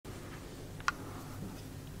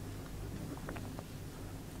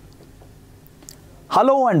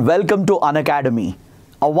Hello and welcome to Unacademy,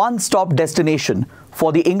 a one-stop destination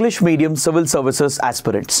for the English medium civil services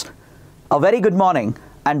aspirants. A very good morning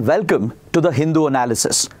and welcome to the Hindu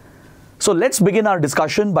analysis. So let's begin our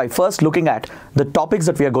discussion by first looking at the topics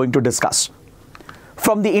that we are going to discuss.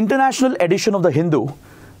 From the international edition of the Hindu,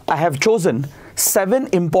 I have chosen 7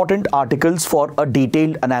 important articles for a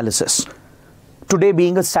detailed analysis. Today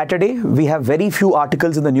being a Saturday, we have very few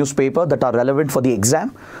articles in the newspaper that are relevant for the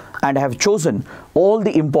exam, and I have chosen all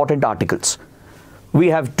the important articles. We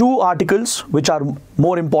have 2 articles which are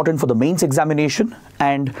more important for the mains examination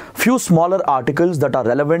and few smaller articles that are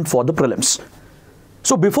relevant for the prelims.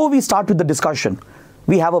 So before we start with the discussion,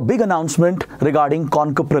 we have a big announcement regarding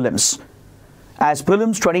Conquer Prelims. As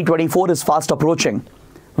Prelims 2024 is fast approaching,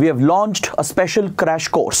 we have launched a special crash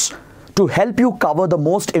course to help you cover the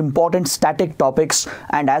most important static topics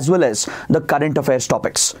and as well as the current affairs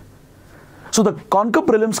topics. So the Conquer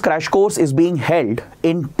Prelims crash course is being held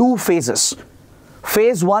in 2 phases.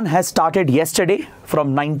 Phase 1 has started yesterday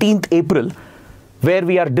from 19th April, where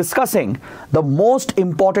we are discussing the most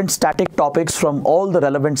important static topics from all the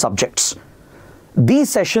relevant subjects. These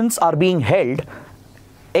sessions are being held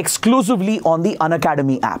exclusively on the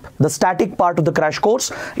Unacademy app. The static part of the crash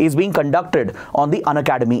course is being conducted on the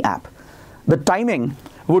Unacademy app. The timing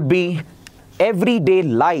would be every day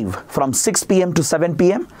live from 6 p.m. to 7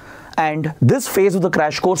 p.m. and this phase of the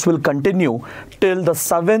crash course will continue till the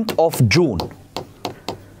 7th of June.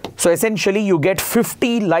 So essentially you get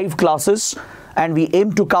 50 live classes and we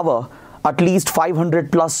aim to cover at least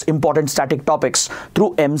 500 plus important static topics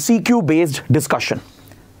through MCQ based discussion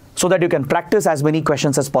so that you can practice as many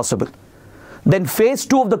questions as possible. Then phase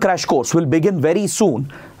 2 of the crash course will begin very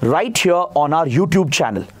soon right here on our YouTube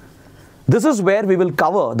channel. This is where we will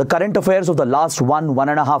cover the current affairs of the last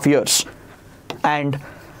 1.5 years. And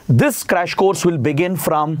this crash course will begin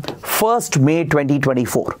from 1st May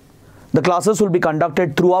 2024. The classes will be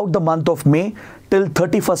conducted throughout the month of May till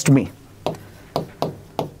 31st May.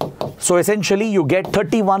 So essentially you get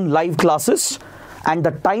 31 live classes and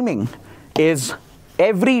the timing is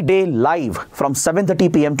every day live from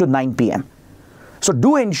 7:30 p.m. to 9 p.m. So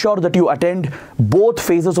do ensure that you attend both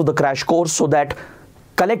phases of the crash course so that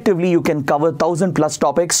collectively you can cover 1000 plus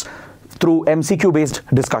topics through MCQ based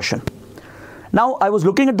discussion. Now I was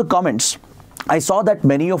looking at the comments. I saw that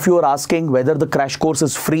many of you are asking whether the crash course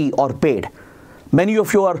is free or paid. Many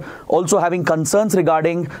of you are also having concerns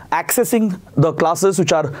regarding accessing the classes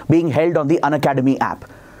which are being held on the Unacademy app.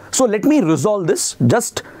 So let me resolve this.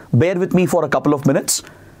 Just bear with me for a couple of minutes.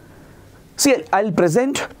 See, I'll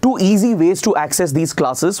present 2 easy ways to access these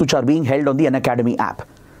classes which are being held on the Unacademy app.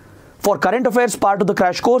 For current affairs part of the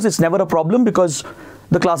crash course, it's never a problem because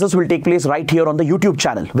the classes will take place right here on the YouTube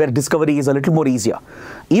channel where discovery is a little more easier.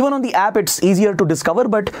 Even on the app, it's easier to discover,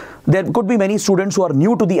 but there could be many students who are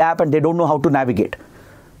new to the app and they don't know how to navigate.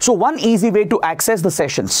 So one easy way to access the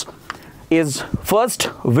sessions is first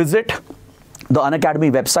visit the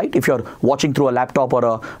Unacademy website if you're watching through a laptop or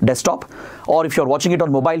a desktop, or if you're watching it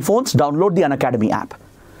on mobile phones, download the Unacademy app.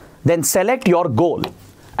 Then select your goal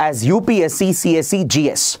as UPSC CSE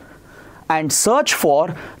GS and search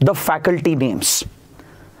for the faculty names.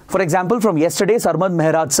 For example, from yesterday, Sarmad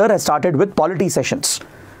Mehraj sir has started with polity sessions.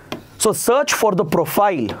 So search for the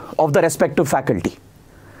profile of the respective faculty.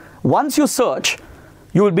 Once you search,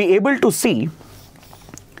 you will be able to see,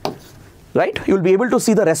 right? You will be able to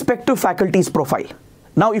see the respective faculty's profile.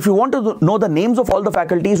 Now, if you want to know the names of all the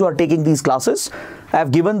faculties who are taking these classes, I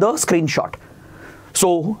have given the screenshot.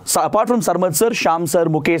 So apart from Sarmad sir, Sham sir,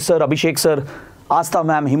 Mukesh sir, Abhishek sir, Asta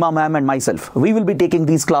ma'am, Hima ma'am and myself, we will be taking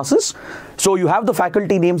these classes. So you have the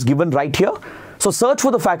faculty names given right here. So search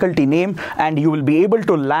for the faculty name and you will be able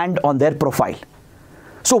to land on their profile.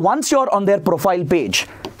 So once you're on their profile page,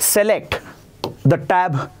 select the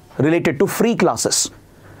tab related to free classes.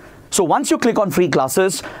 So once you click on free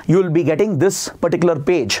classes, you will be getting this particular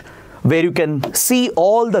page where you can see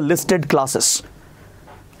all the listed classes.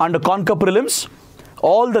 Under Conquer Prelims,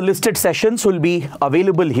 all the listed sessions will be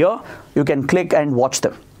available here. You can click and watch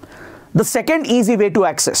them. The second easy way to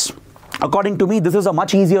access, according to me, this is a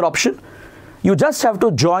much easier option. You just have to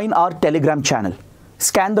join our Telegram channel.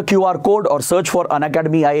 Scan the QR code or search for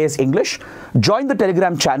Unacademy IAS English. Join the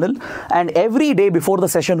Telegram channel and every day before the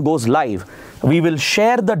session goes live, we will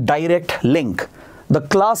share the direct link. The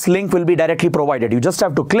class link will be directly provided. You just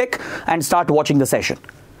have to click and start watching the session.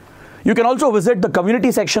 You can also visit the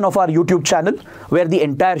community section of our YouTube channel where the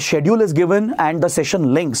entire schedule is given and the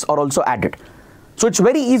session links are also added. So it's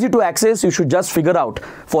very easy to access. You should just figure out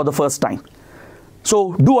for the first time.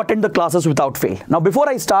 So do attend the classes without fail. Now, before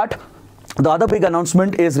I start, the other big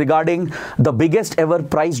announcement is regarding the biggest ever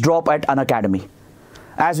price drop at Unacademy.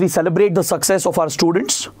 as we celebrate the success of our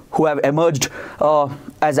students who have emerged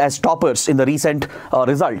as toppers in the recent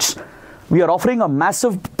results, we are offering a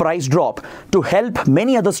massive price drop to help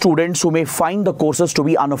many other students who may find the courses to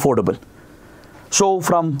be unaffordable. So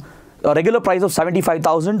from a regular price of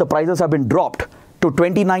 75,000, the prices have been dropped to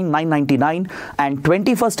 29,999, and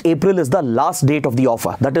 21st April is the last date of the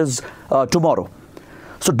offer. That is tomorrow.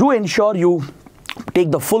 So do ensure you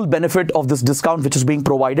take the full benefit of this discount which is being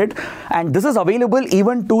provided, and this is available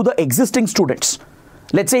even to the existing students.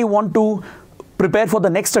 Let's say you want to prepare for the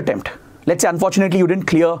next attempt. Let's say unfortunately you didn't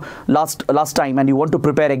clear last time and you want to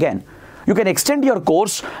prepare again. You can extend your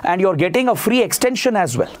course and you're getting a free extension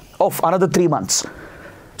as well of another 3 months.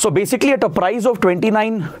 So basically at a price of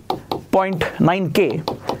 29.9K,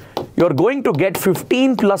 you're going to get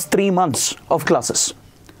 15 plus 3 months of classes.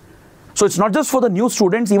 So it's not just for the new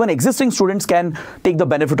students, even existing students can take the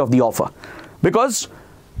benefit of the offer, because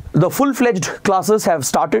the full-fledged classes have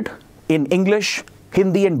started in English,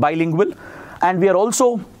 Hindi and bilingual, and we are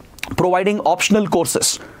also providing optional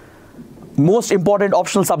courses. Most important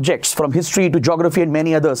optional subjects from history to geography and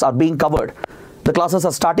many others are being covered. The classes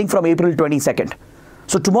are starting from April 22nd.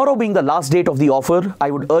 So tomorrow being the last date of the offer,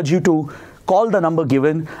 I would urge you to call the number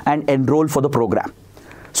given and enroll for the program.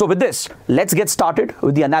 So with this, let's get started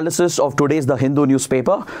with the analysis of today's The Hindu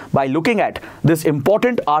newspaper by looking at this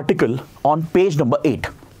important article on page number 8.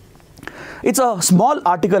 It's a small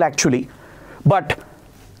article actually, but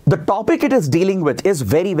the topic it is dealing with is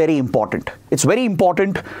very, very important. It's very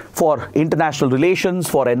important for international relations,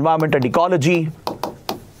 for environment and ecology,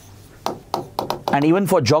 and even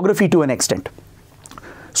for geography to an extent.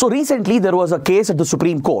 So recently there was a case at the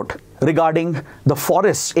Supreme Court regarding the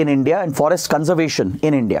forests in India and forest conservation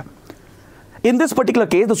in India. In this particular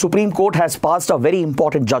case, the Supreme Court has passed a very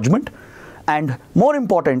important judgment, and more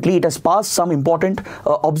importantly, it has passed some important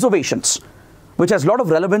observations, which has a lot of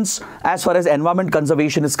relevance as far as environment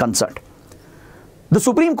conservation is concerned. The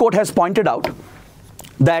Supreme Court has pointed out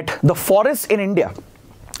that the forests in India,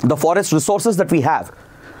 the forest resources that we have,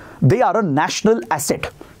 they are a national asset.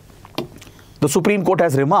 The Supreme Court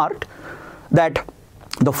has remarked that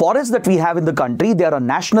the forests that we have in the country, they are a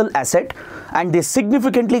national asset and they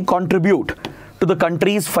significantly contribute to the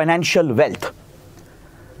country's financial wealth.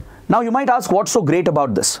 Now you might ask, what's so great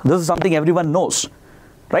about this? This is something everyone knows.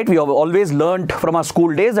 Right? We have always learned from our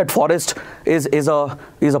school days that forest is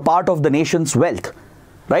a part of the nation's wealth.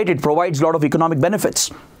 Right? It provides a lot of economic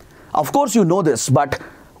benefits. Of course you know this, but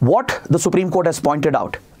what the Supreme Court has pointed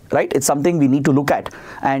out, right? It's something we need to look at,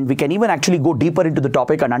 and we can even actually go deeper into the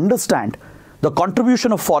topic and understand the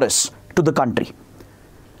contribution of forests to the country.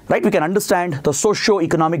 Right? We can understand the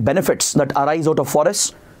socio-economic benefits that arise out of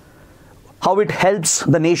forests, how it helps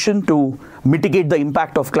the nation to mitigate the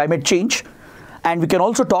impact of climate change. And we can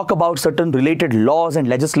also talk about certain related laws and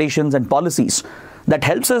legislations and policies that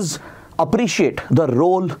helps us appreciate the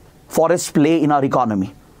role forests play in our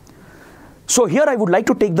economy. So here I would like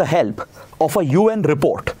to take the help of a UN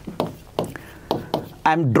report.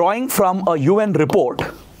 I'm drawing from a UN report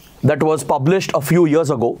that was published a few years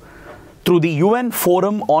ago through the UN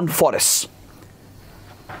Forum on Forests.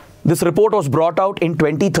 This report was brought out in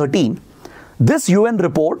 2013. This UN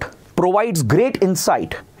report provides great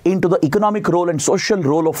insight into the economic role and social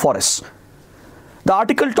role of forests. The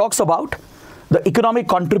article talks about the economic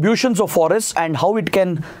contributions of forests and how it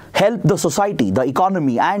can help the society, the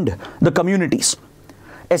economy and the communities,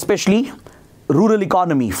 especially rural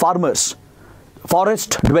economy, farmers,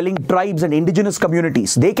 forest dwelling tribes and indigenous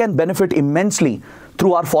communities. They can benefit immensely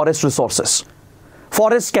through our forest resources.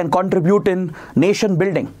 Forests can contribute in nation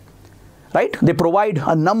building, right? They provide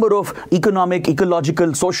a number of economic,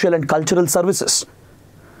 ecological, social and cultural services.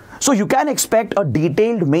 So you can expect a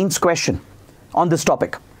detailed mains question on this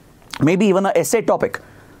topic, maybe even an essay topic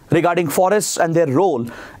regarding forests and their role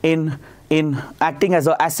in acting as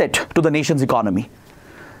an asset to the nation's economy.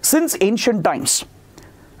 Since ancient times,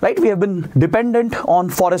 right, we have been dependent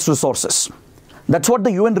on forest resources. That's what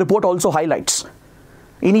the UN report also highlights.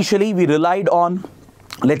 Initially, we relied on,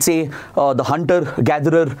 let's say, the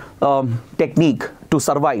hunter-gatherer technique to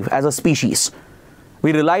survive as a species.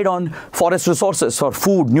 We relied on forest resources for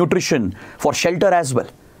food, nutrition, for shelter as well.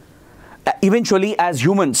 Eventually, as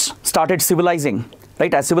humans started civilizing,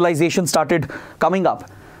 right, as civilization started coming up,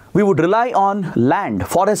 we would rely on land,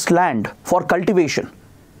 forest land for cultivation.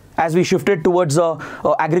 As we shifted towards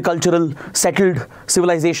agricultural, settled,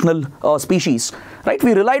 civilizational species, right,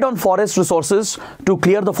 we relied on forest resources to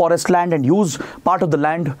clear the forest land and use part of the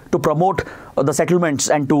land to promote the settlements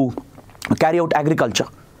and to carry out agriculture.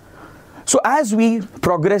 So as we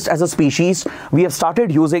progressed as a species, we have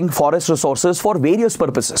started using forest resources for various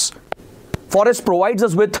purposes. Forest provides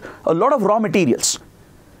us with a lot of raw materials,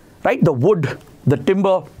 right? The wood, the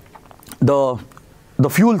timber, the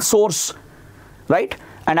fuel source, right?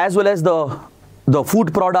 And as well as the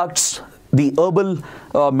food products, the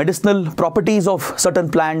herbal medicinal properties of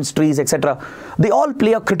certain plants, trees, etc. They all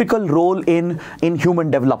play a critical role in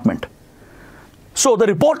human development. So the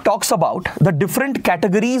report talks about the different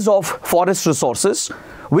categories of forest resources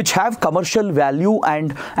which have commercial value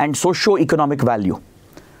and socio-economic value.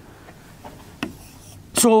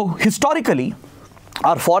 So historically,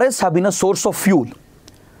 our forests have been a source of fuel,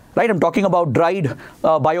 right? I'm talking about dried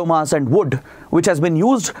biomass and wood, which has been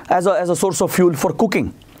used as a source of fuel for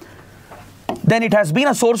cooking. Then it has been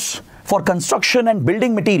a source for construction and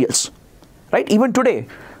building materials, right? Even today,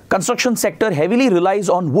 construction sector heavily relies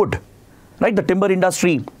on wood, right? The timber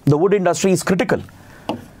industry, the wood industry is critical.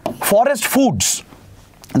 Forest foods,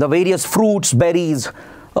 the various fruits, berries,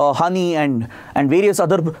 honey and various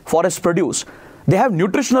other forest produce, they have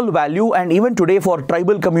nutritional value, and even today for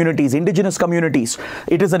tribal communities, indigenous communities,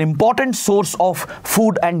 it is an important source of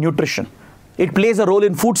food and nutrition. It plays a role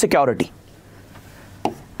in food security.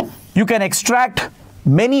 You can extract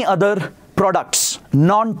many other products,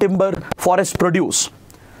 non-timber forest produce,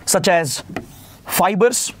 such as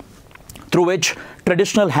fibers, through which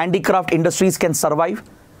traditional handicraft industries can survive.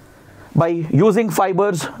 By using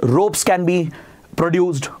fibers, ropes can be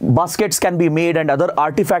produced, baskets can be made, and other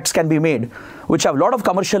artifacts can be made, which have a lot of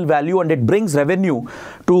commercial value, and it brings revenue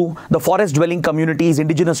to the forest dwelling communities,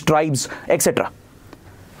 indigenous tribes, etc.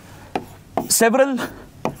 Several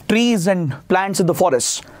trees and plants in the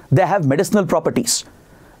forests, they have medicinal properties.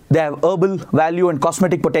 They have herbal value and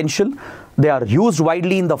cosmetic potential. They are used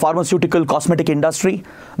widely in the pharmaceutical cosmetic industry.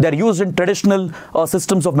 They are used in traditional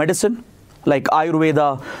systems of medicine like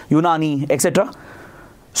Ayurveda, Unani, etc.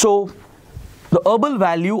 So the herbal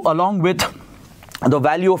value along with the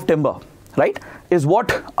value of timber, right, is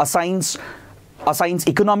what assigns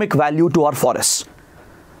economic value to our forests.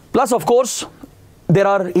 Plus, of course, there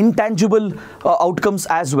are intangible outcomes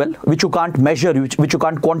as well, which you can't measure, which you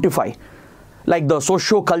can't quantify, like the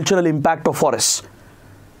socio-cultural impact of forests,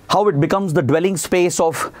 how it becomes the dwelling space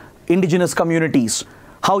of indigenous communities,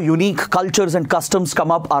 how unique cultures and customs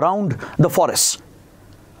come up around the forests,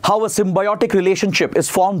 how a symbiotic relationship is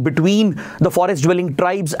formed between the forest dwelling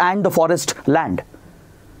tribes and the forest land.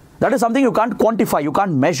 That is something you can't quantify, you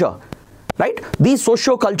can't measure, right? These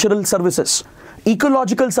socio-cultural services,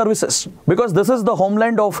 ecological services, because this is the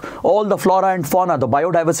homeland of all the flora and fauna, the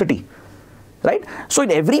biodiversity, right? So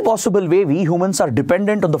in every possible way, we humans are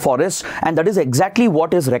dependent on the forests, and that is exactly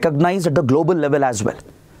what is recognized at the global level as well.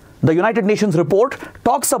 The United Nations report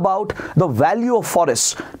talks about the value of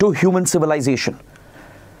forests to human civilization.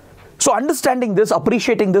 So understanding this,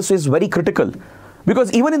 appreciating this is very critical,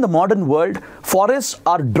 because even in the modern world, forests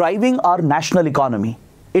are driving our national economy.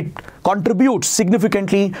 It contributes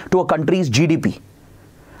significantly to a country's GDP.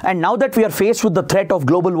 And now that we are faced with the threat of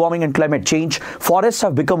global warming and climate change, forests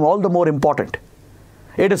have become all the more important.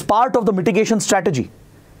 It is part of the mitigation strategy,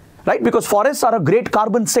 right? Because forests are a great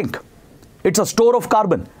carbon sink. It's a store of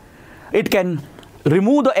carbon. It can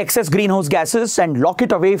remove the excess greenhouse gases and lock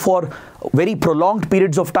it away for very prolonged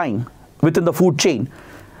periods of time within the food chain,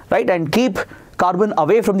 right? And keep carbon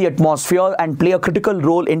away from the atmosphere and play a critical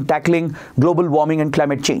role in tackling global warming and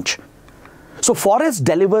climate change. So forests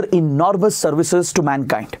deliver enormous services to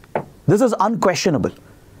mankind. This is unquestionable.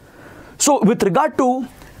 So with regard to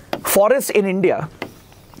forests in India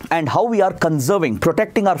and how we are conserving,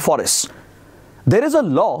 protecting our forests, there is a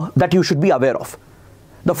law that you should be aware of,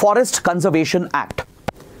 the Forest Conservation Act.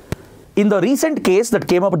 In the recent case that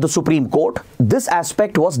came up at the Supreme Court, this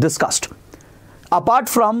aspect was discussed. Apart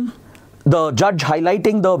from the judge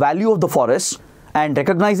highlighting the value of the forests and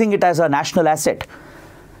recognizing it as a national asset,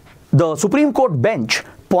 the Supreme Court bench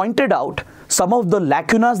pointed out some of the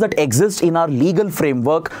lacunas that exist in our legal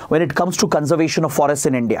framework when it comes to conservation of forests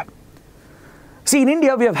in India. See, in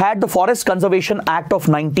India, we have had the Forest Conservation Act of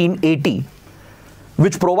 1980,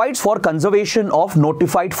 which provides for conservation of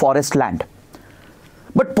notified forest land.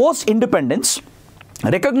 But post-independence,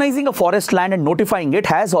 recognizing a forest land and notifying it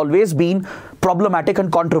has always been problematic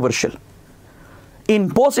and controversial. In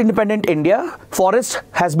post-independent India, forest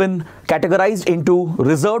has been categorized into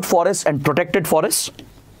reserved forests and protected forests,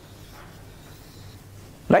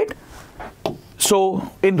 right? So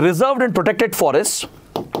in reserved and protected forests,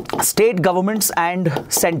 state governments and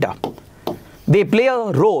center, they play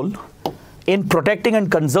a role in protecting and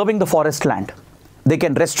conserving the forest land. They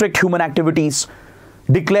can restrict human activities,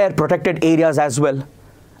 declare protected areas as well,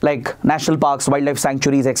 like national parks, wildlife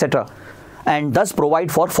sanctuaries, etc., and thus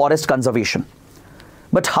provide for forest conservation.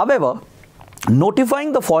 But however,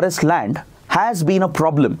 notifying the forest land has been a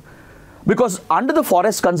problem because under the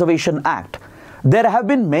Forest Conservation Act, there have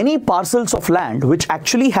been many parcels of land which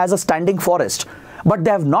actually has a standing forest, but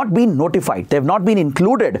they have not been notified. They have not been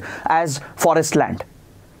included as forest land.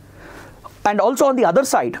 And also on the other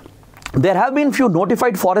side, there have been few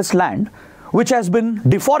notified forest land which has been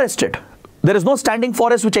deforested. There is no standing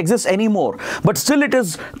forest which exists anymore, but still it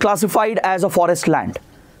is classified as a forest land.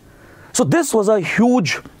 So this was a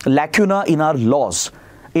huge lacuna in our laws,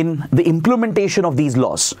 in the implementation of these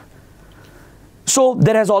laws. So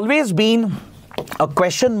there has always been a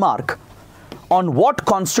question mark on what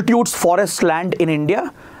constitutes forest land in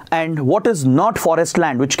India and what is not forest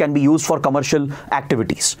land which can be used for commercial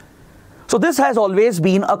activities. So this has always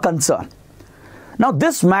been a concern. Now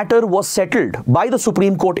this matter was settled by the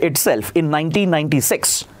Supreme Court itself in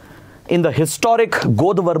 1996 in the historic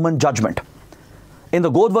Godvarman judgment. In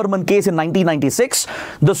the Godvarman case in 1996,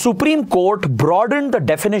 the Supreme Court broadened the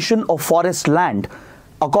definition of forest land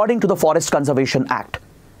according to the Forest Conservation Act.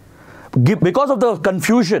 Because of the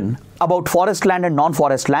confusion about forest land and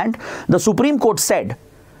non-forest land, the Supreme Court said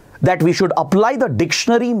that we should apply the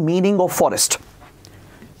dictionary meaning of forest.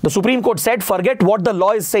 The Supreme Court said, forget what the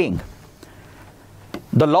law is saying.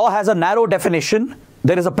 The law has a narrow definition.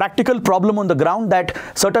 There is a practical problem on the ground that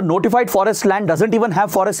certain notified forest land doesn't even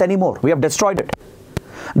have forests anymore. We have destroyed it.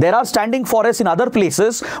 There are standing forests in other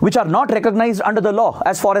places which are not recognized under the law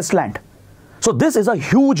as forest land. So this is a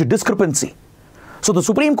huge discrepancy. So the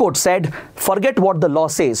Supreme Court said, forget what the law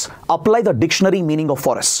says, apply the dictionary meaning of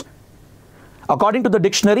forests. According to the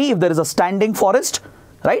dictionary, if there is a standing forest,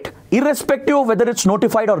 right, irrespective of whether it's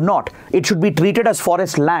notified or not, it should be treated as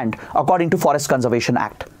forest land according to Forest Conservation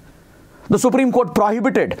Act. The Supreme Court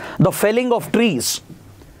prohibited the felling of trees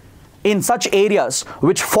in such areas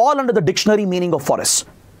which fall under the dictionary meaning of forests.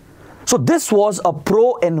 So this was a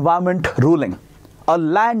pro-environment ruling, a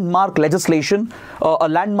landmark legislation, a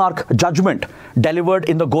landmark judgment delivered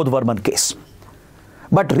in the Godvarman case.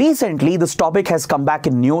 But recently, this topic has come back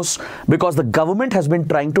in news because the government has been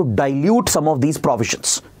trying to dilute some of these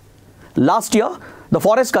provisions. Last year, the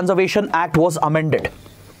Forest Conservation Act was amended.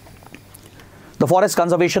 The Forest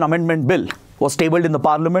Conservation Amendment Bill was tabled in the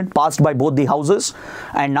Parliament, passed by both the houses,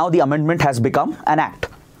 and now the amendment has become an act.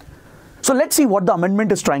 So let's see what the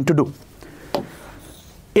amendment is trying to do.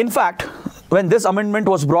 In fact, when this amendment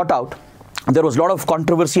was brought out, there was a lot of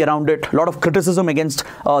controversy around it, a lot of criticism against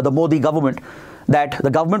the Modi government, that the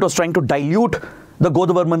government was trying to dilute the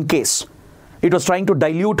Godvarman case. It was trying to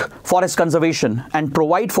dilute forest conservation and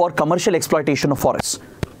provide for commercial exploitation of forests.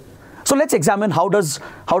 So let's examine how does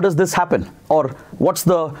this happen, or what's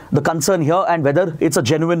the concern here and whether it's a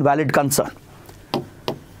genuine, valid concern.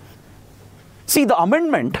 See, the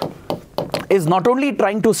amendment is not only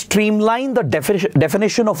trying to streamline the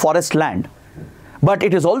definition of forest land, but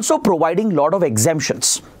it is also providing a lot of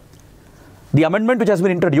exemptions. The amendment which has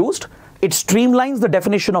been introduced, it streamlines the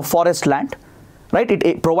definition of forest land, right?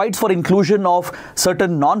 It provides for inclusion of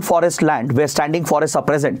certain non-forest land where standing forests are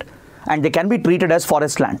present, and they can be treated as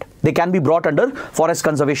forest land. They can be brought under Forest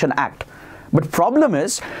Conservation Act. But problem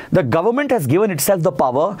is, the government has given itself the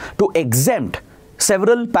power to exempt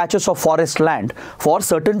several patches of forest land for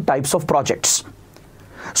certain types of projects.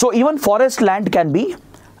 So even forest land can be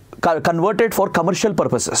converted for commercial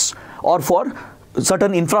purposes or for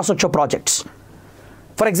certain infrastructure projects.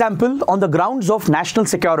 For example, on the grounds of national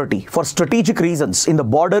security, for strategic reasons in the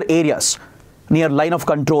border areas near line of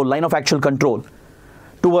control, line of actual control,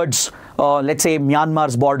 towards, let's say,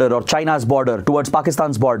 Myanmar's border or China's border, towards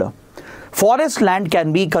Pakistan's border, forest land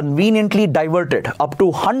can be conveniently diverted up to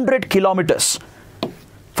 100 kilometers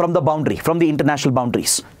from the boundary, from the international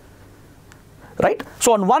boundaries. Right?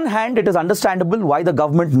 So on one hand, it is understandable why the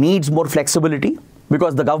government needs more flexibility,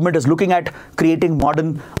 because the government is looking at creating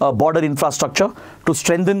modern border infrastructure to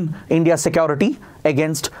strengthen India's security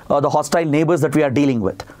against the hostile neighbors that we are dealing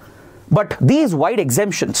with. But these wide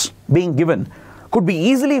exemptions being given could be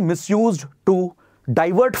easily misused to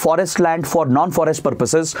divert forest land for non-forest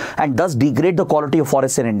purposes and thus degrade the quality of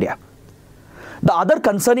forests in India. The other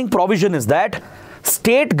concerning provision is that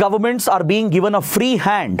state governments are being given a free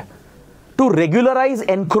hand to regularize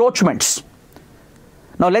encroachments.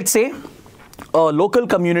 Now let's say a local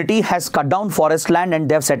community has cut down forest land and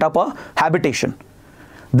they have set up a habitation.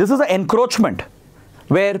 This is an encroachment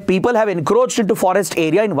where people have encroached into forest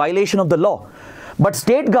area in violation of the law. But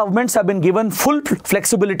state governments have been given full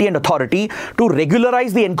flexibility and authority to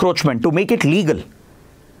regularize the encroachment, to make it legal.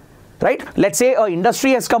 Right? Let's say an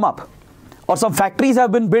industry has come up, or some factories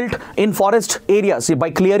have been built in forest areas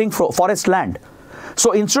by clearing forest land.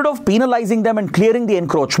 So instead of penalizing them and clearing the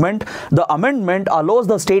encroachment, the amendment allows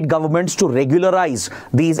the state governments to regularize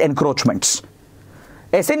these encroachments.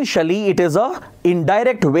 Essentially, it is an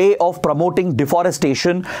indirect way of promoting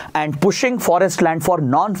deforestation and pushing forest land for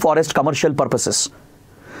non-forest commercial purposes.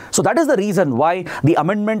 So that is the reason why the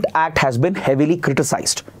Amendment Act has been heavily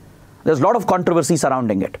criticized. There's a lot of controversy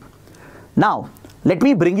surrounding it. Now, let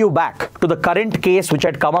me bring you back to the current case which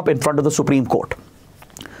had come up in front of the Supreme Court.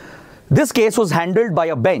 This case was handled by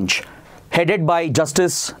a bench headed by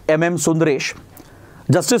Justice M.M. Sundaresh.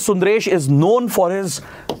 Justice Sundaresh is known for his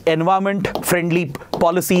environment-friendly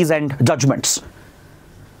policies and judgments.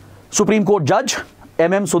 Supreme Court Judge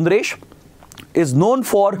M.M. Sundaresh is known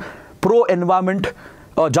for pro-environment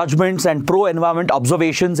judgments and pro-environment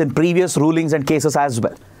observations in previous rulings and cases as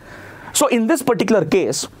well. So in this particular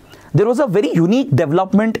case, there was a very unique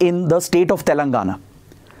development in the state of Telangana.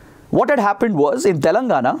 What had happened was, in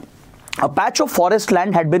Telangana, a patch of forest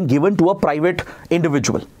land had been given to a private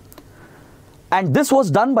individual. And this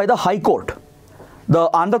was done by the High Court. The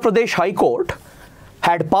Andhra Pradesh High Court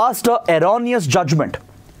had passed an erroneous judgment.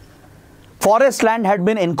 Forest land had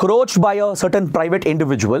been encroached by a certain private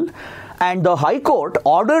individual, and the High Court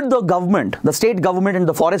ordered the government, the state government and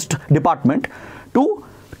the forest department, to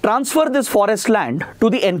transfer this forest land to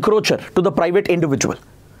the encroacher, to the private individual.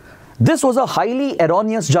 This was a highly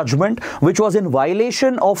erroneous judgment which was in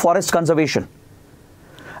violation of forest conservation.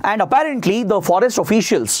 And apparently the forest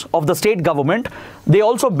officials of the state government, they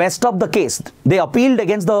also messed up the case. They appealed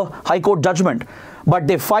against the High Court judgment, but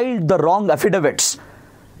they filed the wrong affidavits.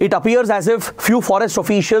 It appears as if few forest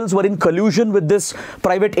officials were in collusion with this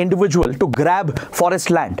private individual to grab forest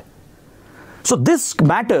land. So this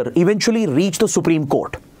matter eventually reached the Supreme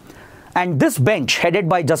Court. And this bench, headed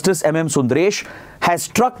by Justice M.M. Sundaresh, has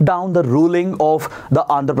struck down the ruling of the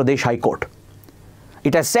Andhra Pradesh High Court.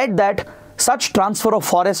 It has said that such transfer of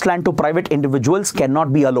forest land to private individuals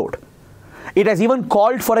cannot be allowed. It has even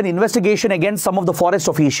called for an investigation against some of the forest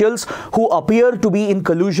officials who appear to be in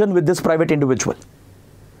collusion with this private individual.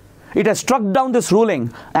 It has struck down this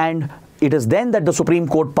ruling, and it is then that the Supreme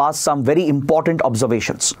Court passed some very important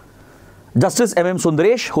observations. Justice M.M.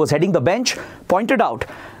 Sundaresh, who was heading the bench, pointed out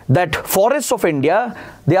that forests of India,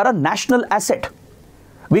 they are a national asset.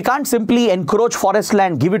 We can't simply encroach forest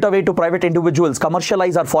land, give it away to private individuals,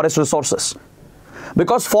 commercialize our forest resources.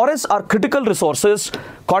 Because forests are critical resources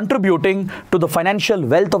contributing to the financial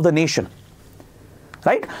wealth of the nation.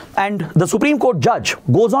 Right? And the Supreme Court judge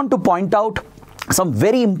goes on to point out some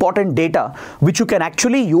very important data which you can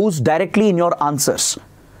actually use directly in your answers.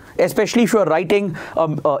 Especially if you are writing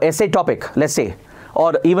an essay topic, let's say,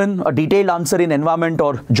 or even a detailed answer in environment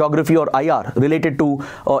or geography or IR related to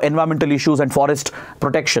environmental issues and forest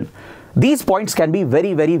protection. These points can be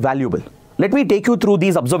very, very valuable. Let me take you through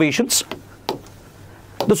these observations.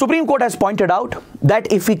 The Supreme Court has pointed out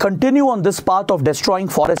that if we continue on this path of destroying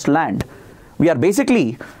forest land, we are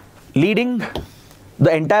basically leading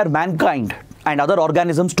the entire mankind and other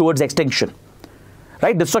organisms towards extinction.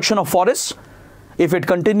 Right? Destruction of forests, if it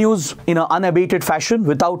continues in an unabated fashion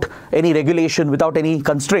without any regulation, without any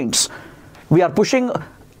constraints, we are pushing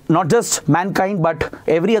not just mankind but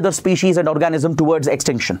every other species and organism towards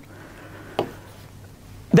extinction.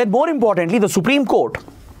 Then more importantly, the Supreme Court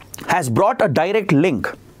has brought a direct link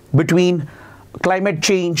between climate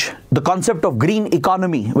change, the concept of green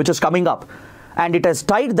economy which is coming up, and it has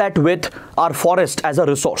tied that with our forest as a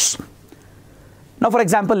resource. Now, for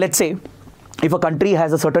example, let's say if a country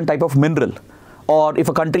has a certain type of mineral, or if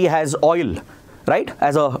a country has oil, right,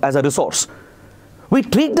 as a resource, we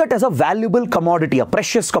treat that as a valuable commodity, a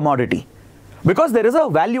precious commodity, because there is a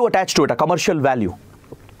value attached to it, a commercial value.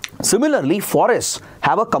 Similarly, forests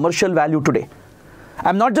have a commercial value today.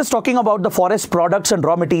 I'm not just talking about the forest products and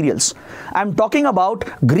raw materials. I'm talking about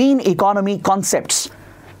green economy concepts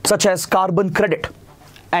such as carbon credit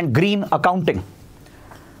and green accounting.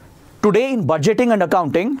 Today in budgeting and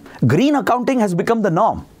accounting, green accounting has become the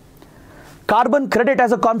norm. Carbon credit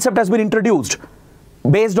as a concept has been introduced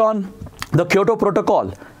based on the Kyoto Protocol,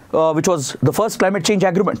 which was the first climate change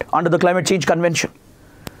agreement under the Climate Change Convention.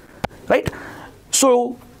 Right?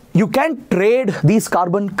 So you can trade these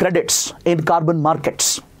carbon credits in carbon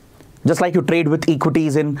markets, just like you trade with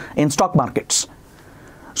equities in stock markets.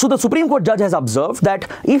 So the Supreme Court judge has observed that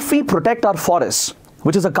if we protect our forests,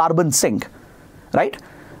 which is a carbon sink, right,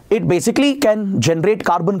 it basically can generate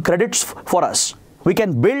carbon credits for us. We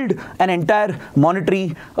can build an entire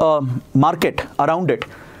monetary market around it,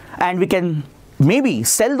 and we can maybe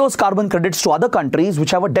sell those carbon credits to other countries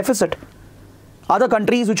which have a deficit. Other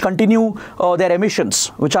countries which continue their emissions,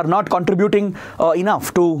 which are not contributing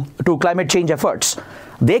enough to climate change efforts.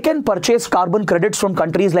 they can purchase carbon credits from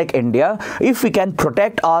countries like India if we can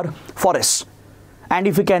protect our forests. And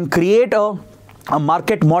if we can create a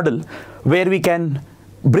market model where we can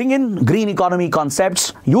bring in green economy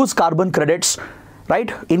concepts, use carbon credits,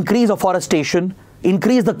 right? Increase afforestation,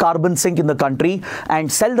 increase the carbon sink in the country,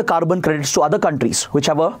 and sell the carbon credits to other countries which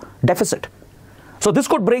have a deficit. So this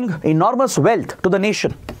could bring enormous wealth to the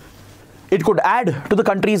nation. It could add to the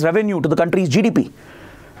country's revenue, to the country's GDP.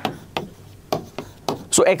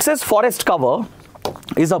 So excess forest cover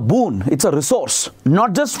is a boon, it's a resource,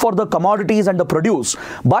 not just for the commodities and the produce,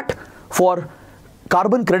 but for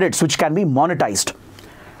carbon credits which can be monetized.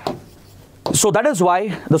 So that is why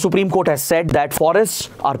the Supreme Court has said that forests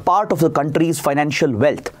are part of the country's financial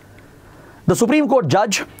wealth. The Supreme Court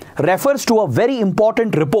judge refers to a very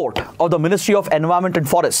important report of the Ministry of Environment and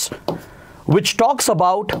Forests, which talks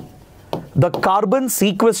about the carbon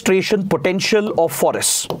sequestration potential of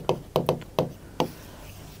forests.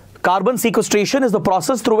 Carbon sequestration is the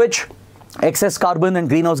process through which excess carbon and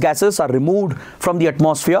greenhouse gases are removed from the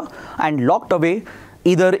atmosphere and locked away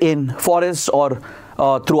either in forests or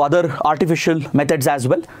through other artificial methods as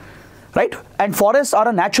well, right? And forests are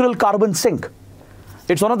a natural carbon sink.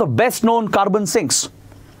 It's one of the best known carbon sinks.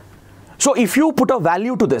 So if you put a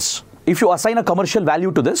value to this, if you assign a commercial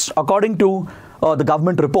value to this, according to the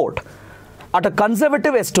government report, at a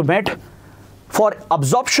conservative estimate, for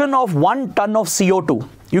absorption of 1 ton of CO2,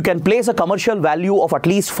 you can place a commercial value of at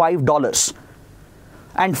least $5.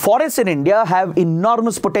 And forests in India have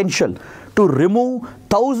enormous potential to remove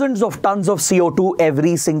thousands of tons of CO2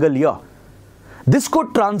 every single year. This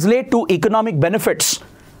could translate to economic benefits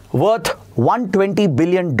worth $120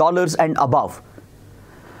 billion and above.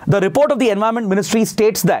 The report of the Environment Ministry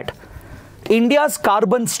states that India's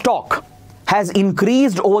carbon stock has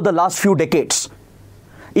increased over the last few decades.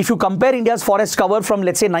 If you compare India's forest cover from,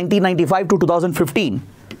 let's say, 1995 to 2015,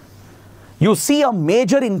 you see a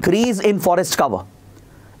major increase in forest cover.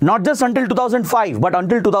 Not just until 2005, but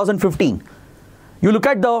until 2015. You look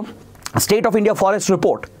at the State of India Forest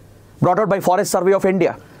Report brought out by Forest Survey of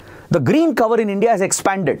India. The green cover in India has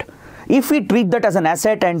expanded. If we treat that as an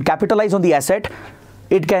asset and capitalize on the asset,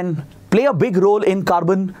 it can play a big role in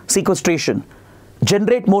carbon sequestration,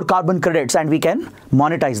 generate more carbon credits, and we can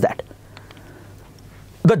monetize that.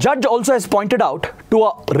 The judge also has pointed out to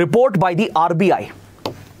a report by the RBI.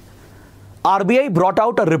 RBI brought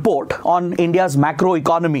out a report on India's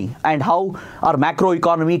macroeconomy and how our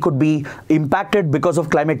macroeconomy could be impacted because of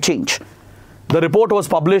climate change. The report was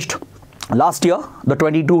published last year, the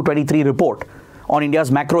 22-23 report on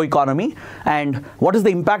India's macroeconomy and what is the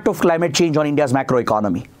impact of climate change on India's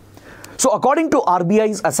macroeconomy. So according to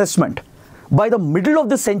RBI's assessment, by the middle of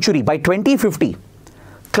the century, by 2050,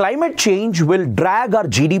 climate change will drag our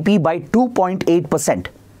GDP by 2.8%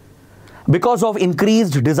 because of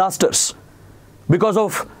increased disasters, because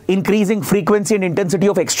of increasing frequency and intensity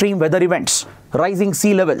of extreme weather events, rising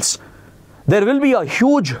sea levels. There will be a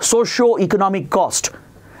huge socio-economic cost,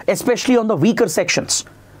 especially on the weaker sections,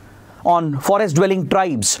 on forest-dwelling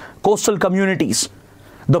tribes, coastal communities,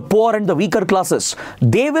 the poor and the weaker classes.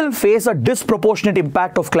 They will face a disproportionate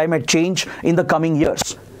impact of climate change in the coming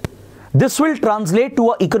years. This will translate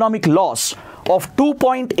to an economic loss of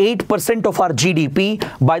 2.8% of our GDP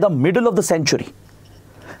by the middle of the century.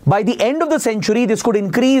 By the end of the century, this could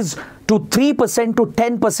increase to 3% to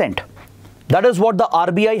 10%. That is what the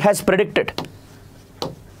RBI has predicted.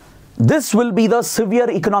 This will be the severe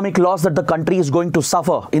economic loss that the country is going to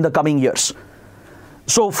suffer in the coming years.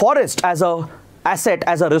 So forest as an asset,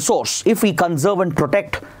 as a resource, if we conserve and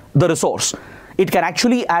protect the resource, it can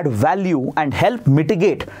actually add value and help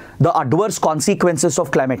mitigate the adverse consequences of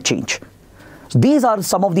climate change. These are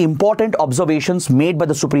some of the important observations made by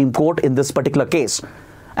the Supreme Court in this particular case.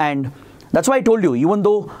 And that's why I told you, even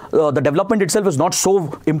though the development itself is not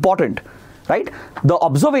so important, right? The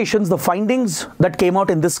observations, the findings that came out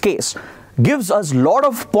in this case gives us a lot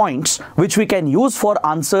of points which we can use for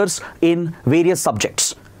answers in various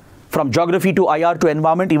subjects. From geography to IR to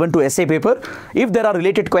environment, even to essay paper. If there are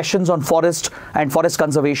related questions on forest and forest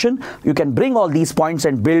conservation, you can bring all these points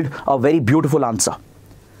and build a very beautiful answer.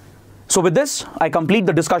 So with this, I complete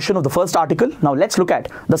the discussion of the first article. Now let's look at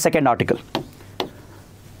the second article.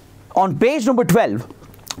 On page number 12,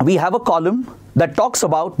 we have a column that talks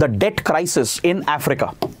about the debt crisis in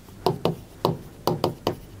Africa.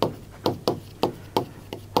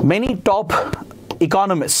 Many top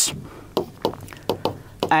economists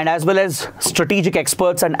and as well as strategic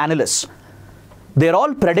experts and analysts, they're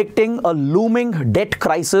all predicting a looming debt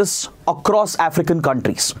crisis across African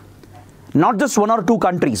countries. Not just 1 or 2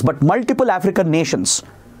 countries, but multiple African nations,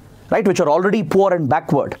 right, which are already poor and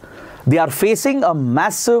backward. They are facing a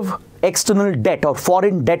massive external debt or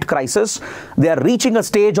foreign debt crisis. They are reaching a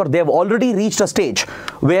stage, or they have already reached a stage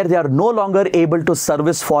where they are no longer able to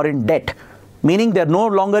service foreign debt, meaning they are no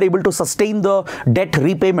longer able to sustain the debt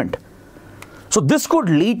repayment. So this could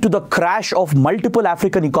lead to the crash of multiple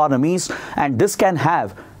African economies, and this can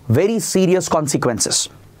have very serious consequences.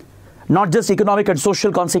 Not just economic and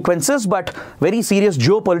social consequences, but very serious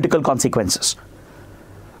geopolitical consequences.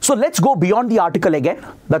 So let's go beyond the article again.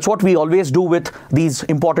 That's what we always do with these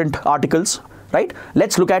important articles, right?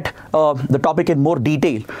 Let's look at the topic in more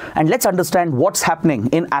detail, and let's understand what's happening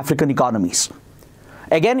in African economies.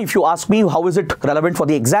 Again, if you ask me how is it relevant for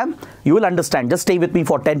the exam, you will understand. Just stay with me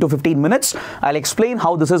for 10 to 15 minutes. I'll explain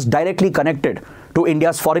how this is directly connected to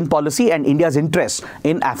India's foreign policy and India's interests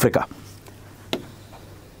in Africa.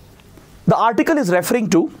 The article is referring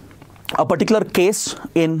to a particular case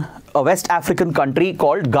in a West African country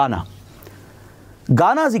called Ghana.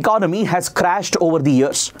 Ghana's economy has crashed over the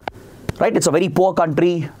years, right? It's a very poor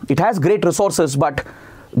country. It has great resources, but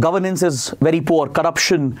governance is very poor.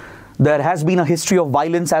 Corruption. There has been a history of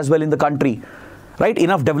violence as well in the country, right?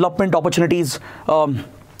 Enough development opportunities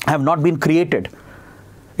have not been created.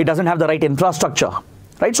 It doesn't have the right infrastructure,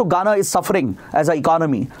 right? So Ghana is suffering as an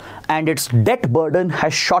economy, and its debt burden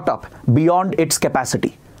has shot up beyond its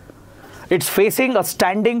capacity. It's facing a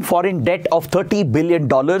standing foreign debt of $30 billion,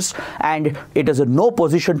 and it is in no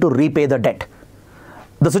position to repay the debt.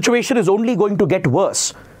 The situation is only going to get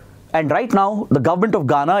worse. And right now, the government of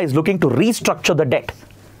Ghana is looking to restructure the debt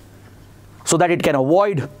so that it can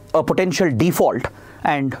avoid a potential default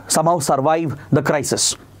and somehow survive the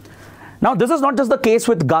crisis. Now, this is not just the case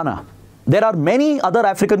with Ghana. There are many other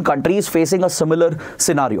African countries facing a similar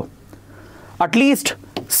scenario. At least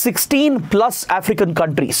 16 plus African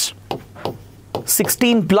countries,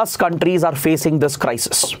 16 plus countries are facing this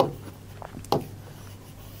crisis.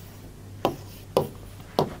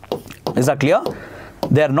 Is that clear?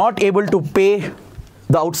 They are not able to pay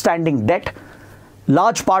the outstanding debt.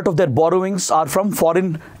 Large part of their borrowings are from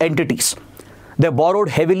foreign entities. They borrowed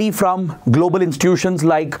heavily from global institutions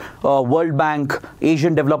like World Bank,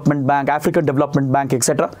 Asian Development Bank, African Development Bank,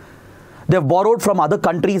 etc. They've borrowed from other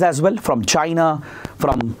countries as well, from China,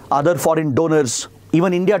 from other foreign donors.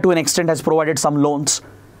 Even India to an extent has provided some loans,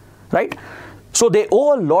 right? So they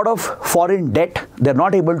owe a lot of foreign debt. They're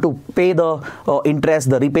not able to pay the interest,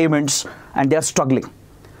 the repayments, and they're struggling.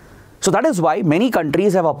 So that is why many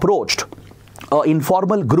countries have approached an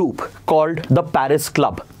informal group called the Paris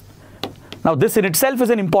Club. Now, this in itself is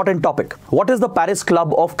an important topic. What is the Paris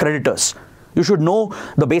Club of Creditors? You should know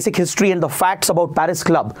the basic history and the facts about Paris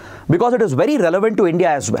Club because it is very relevant to India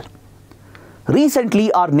as well.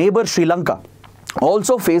 Recently, our neighbor Sri Lanka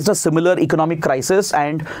also faced a similar economic crisis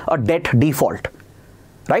and a debt default,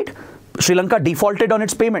 right? Sri Lanka defaulted on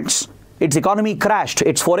its payments. Its economy crashed.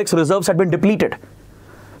 Its forex reserves had been depleted.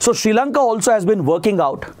 So Sri Lanka also has been working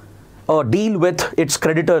out a deal with its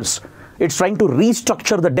creditors. It's trying to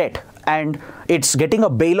restructure the debt, and it's getting a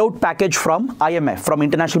bailout package from IMF, from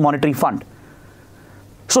International Monetary Fund.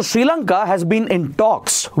 So Sri Lanka has been in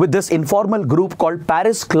talks with this informal group called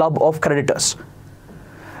Paris Club of Creditors.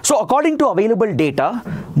 So according to available data,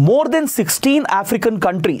 more than 16 African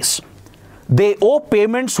countries, they owe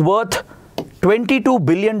payments worth $22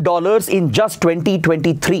 billion in just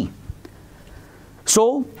 2023.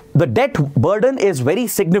 So the debt burden is very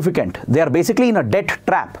significant. They are basically in a debt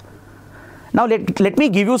trap. Now let me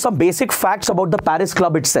give you some basic facts about the Paris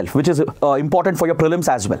Club itself, which is important for your prelims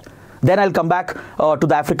as well. Then I'll come back to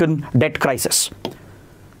the African debt crisis.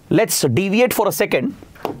 Let's deviate for a second.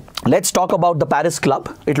 Let's talk about the Paris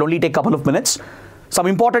Club. It will only take a couple of minutes. Some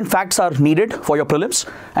important facts are needed for your prelims,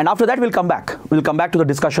 and after that we'll come back. We'll come back to the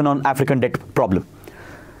discussion on African debt problem.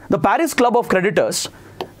 The Paris Club of Creditors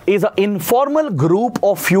is an informal group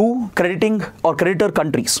of few crediting or creditor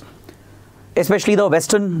countries, especially the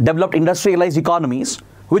Western developed industrialized economies,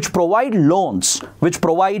 which provide loans, which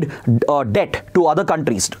provide debt to other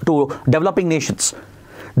countries, to developing nations.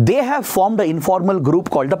 They have formed an informal group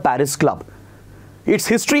called the Paris Club. Its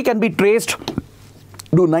history can be traced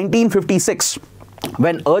to 1956,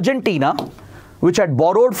 when Argentina, which had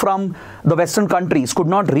borrowed from the Western countries, could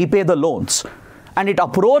not repay the loans, and it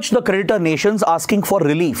approached the creditor nations asking for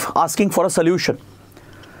relief, asking for a solution.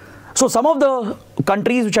 So some of the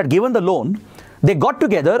countries which had given the loan, they got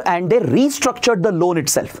together and they restructured the loan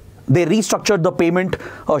itself. They restructured the payment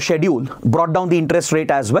schedule, brought down the interest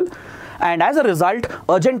rate as well. And as a result,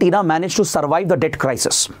 Argentina managed to survive the debt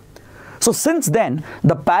crisis. So since then,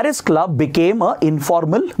 the Paris Club became an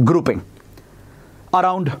informal grouping.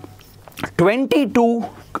 Around 22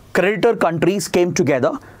 creditor countries came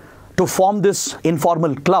together to form this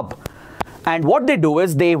informal club, And what they do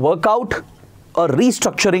is they work out a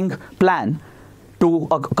restructuring plan to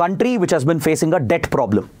a country which has been facing a debt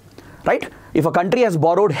problem, right? If a country has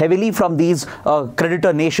borrowed heavily from these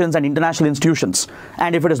creditor nations and international institutions,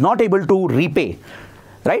 and if it is not able to repay,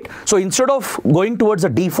 right? So instead of going towards a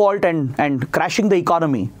default and crashing the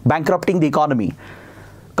economy, bankrupting the economy,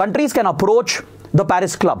 countries can approach the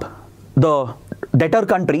Paris Club. The debtor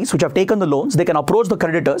countries which have taken the loans, they can approach the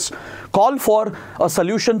creditors, call for a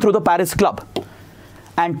solution through the Paris Club.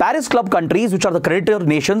 And Paris Club countries, which are the creditor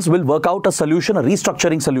nations, will work out a solution, a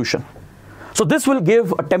restructuring solution. So this will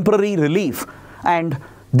give a temporary relief, and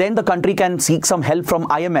then the country can seek some help from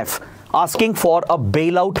IMF, asking for a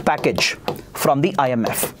bailout package from the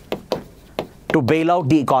IMF to bail out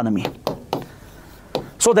the economy.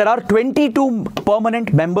 So there are 22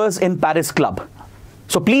 permanent members in Paris Club.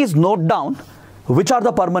 So please note down which are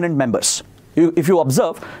the permanent members. If you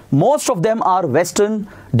observe, most of them are Western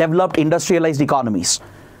developed industrialized economies.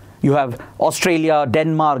 You have Australia,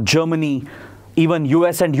 Denmark, Germany, even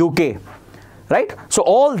US and UK, right? So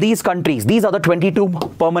all these countries, these are the 22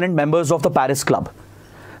 permanent members of the Paris Club.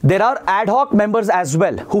 There are ad hoc members as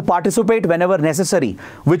well who participate whenever necessary,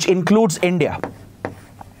 which includes India.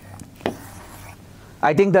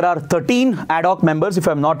 I think there are 13 ad hoc members, if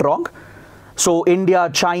I'm not wrong. So India,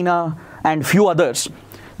 China, and few others,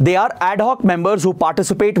 they are ad hoc members who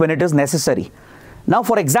participate when it is necessary. Now,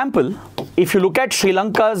 for example, if you look at Sri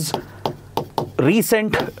Lanka's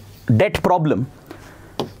recent debt problem,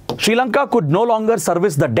 Sri Lanka could no longer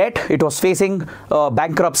service the debt. It was facing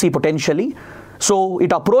bankruptcy potentially. So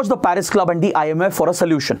it approached the Paris Club and the IMF for a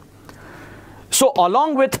solution. So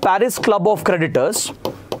along with Paris Club of Creditors,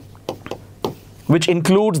 which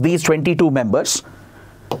includes these 22 members,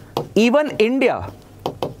 even India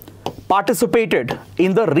participated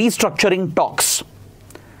in the restructuring talks.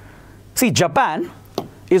 See, Japan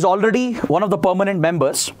is already one of the permanent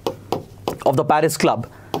members of the Paris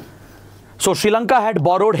Club. So Sri Lanka had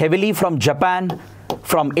borrowed heavily from Japan,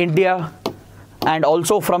 from India, and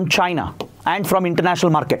also from China and from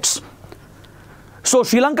international markets. So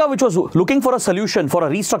Sri Lanka, which was looking for a solution for a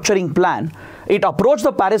restructuring plan, it approached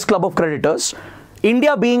the Paris Club of Creditors.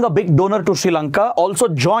 India, being a big donor to Sri Lanka, also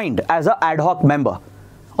joined as an ad hoc member,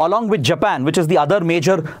 along with Japan, which is the other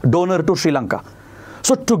major donor to Sri Lanka.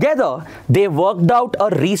 So together, they worked out a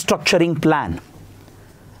restructuring plan.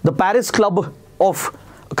 The Paris Club of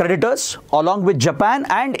Creditors, along with Japan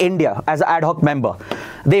and India as an ad hoc member,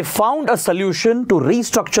 they found a solution to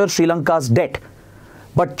restructure Sri Lanka's debt.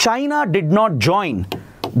 But China did not join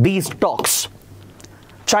these talks.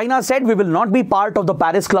 China said, we will not be part of the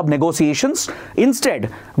Paris Club negotiations. Instead,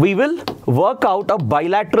 we will work out a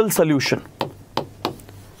bilateral solution.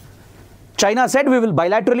 China said, we will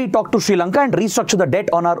bilaterally talk to Sri Lanka and restructure the debt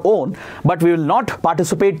on our own, but we will not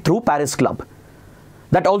participate through Paris Club.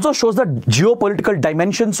 That also shows the geopolitical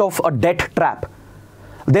dimensions of a debt trap.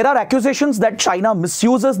 There are accusations that China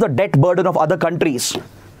misuses the debt burden of other countries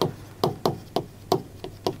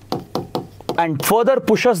and further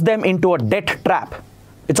pushes them into a debt trap.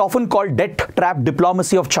 It's often called debt trap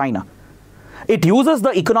diplomacy of China. It uses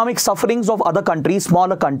the economic sufferings of other countries,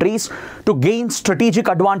 smaller countries, to gain strategic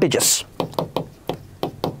advantages.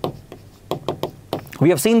 We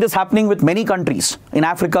have seen this happening with many countries in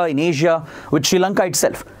Africa, in Asia, with Sri Lanka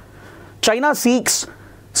itself. China seeks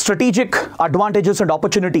strategic advantages and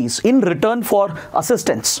opportunities in return for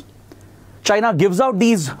assistance. China gives out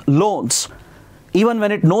these loans even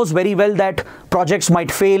when it knows very well that projects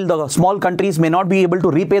might fail, the small countries may not be able to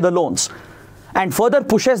repay the loans, and further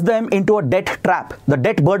pushes them into a debt trap. The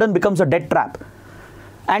debt burden becomes a debt trap.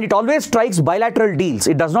 And it always strikes bilateral deals.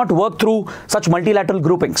 It does not work through such multilateral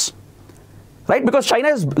groupings, right? Because China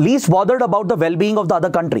is least bothered about the well-being of the other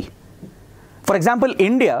country. For example,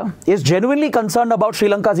 India is genuinely concerned about Sri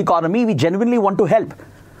Lanka's economy. We genuinely want to help.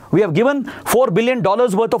 We have given $4 billion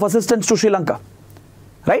worth of assistance to Sri Lanka,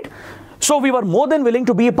 right? So we were more than willing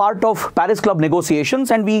to be a part of Paris Club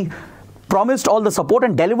negotiations, and we promised all the support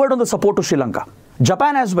and delivered on the support to Sri Lanka.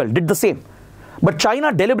 Japan as well did the same. But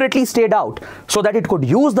China deliberately stayed out so that it could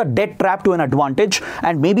use the debt trap to an advantage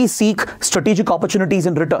and maybe seek strategic opportunities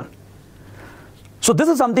in return. So this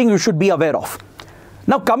is something you should be aware of.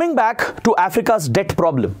 Now, coming back to Africa's debt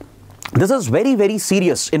problem, this is very, very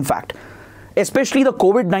serious, in fact, especially the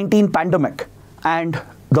COVID-19 pandemic and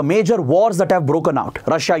the major wars that have broken out,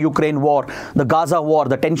 Russia-Ukraine war, the Gaza war,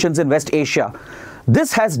 the tensions in West Asia.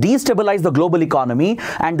 This has destabilized the global economy,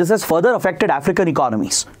 and this has further affected African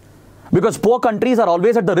economies, because poor countries are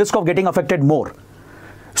always at the risk of getting affected more.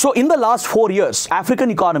 So in the last 4 years, African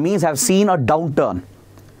economies have seen a downturn.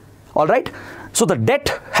 All right. So the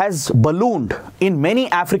debt has ballooned in many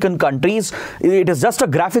African countries. It is just a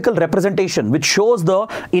graphical representation which shows the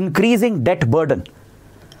increasing debt burden.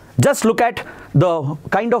 Just look at the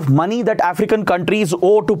kind of money that African countries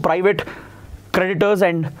owe to private creditors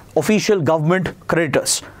and official government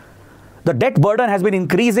creditors. The debt burden has been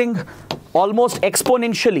increasing almost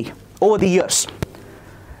exponentially over the years.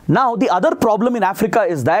 Now, the other problem in Africa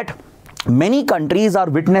is that many countries are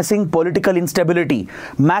witnessing political instability,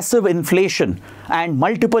 massive inflation, and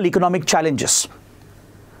multiple economic challenges.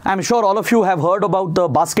 I'm sure all of you have heard about the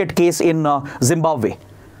basket case in Zimbabwe.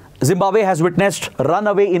 Zimbabwe has witnessed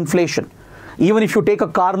runaway inflation. Even if you take a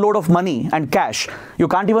carload of money and cash, you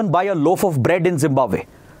can't even buy a loaf of bread in Zimbabwe.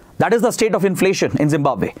 That is the state of inflation in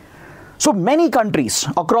Zimbabwe. So many countries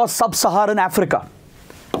across sub-Saharan Africa,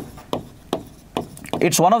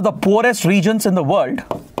 it's one of the poorest regions in the world,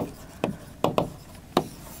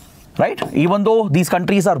 right? Even though these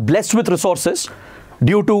countries are blessed with resources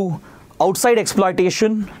due to outside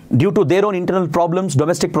exploitation, due to their own internal problems,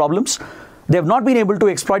 domestic problems, they have not been able to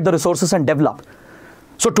exploit the resources and develop.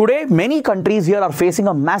 So today, many countries here are facing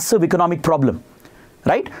a massive economic problem,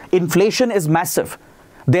 right? Inflation is massive.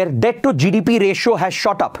 Their debt to GDP ratio has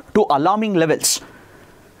shot up to alarming levels.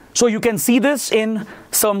 So you can see this in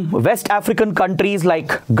some West African countries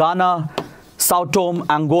like Ghana, Sao Tome,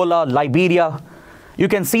 Angola, Liberia. You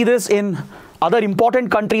can see this in other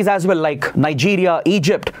important countries as well, like Nigeria,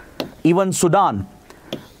 Egypt, even Sudan.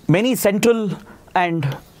 Many central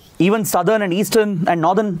and even southern and eastern and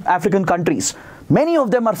northern African countries, many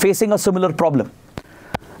of them are facing a similar problem.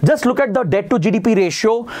 Just look at the debt to GDP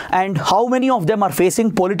ratio and how many of them are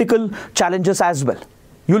facing political challenges as well.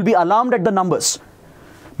 You'll be alarmed at the numbers.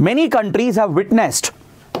 Many countries have witnessed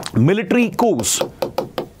military coups.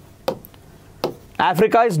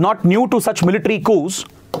 Africa is not new to such military coups,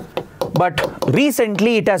 but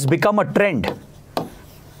recently it has become a trend.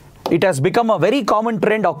 It has become a very common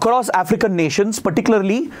trend across African nations,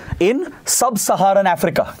 particularly in sub-Saharan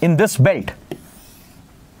Africa, in this belt.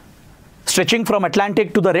 Stretching from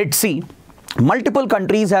Atlantic to the Red Sea, multiple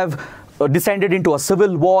countries have descended into a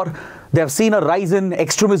civil war. They have seen a rise in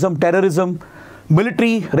extremism, terrorism.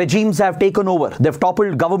 Military regimes have taken over. They've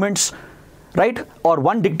toppled governments, right? Or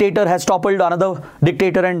one dictator has toppled another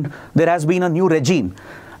dictator and there has been a new regime.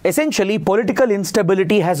 Essentially, political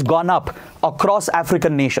instability has gone up across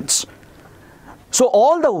African nations. So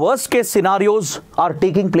all the worst case scenarios are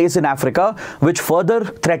taking place in Africa, which further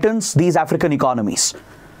threatens these African economies.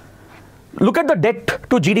 Look at the debt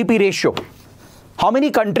to GDP ratio. How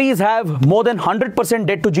many countries have more than 100%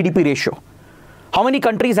 debt to GDP ratio? How many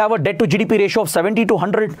countries have a debt to GDP ratio of 70 to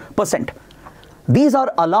 100%? These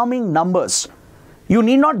are alarming numbers. You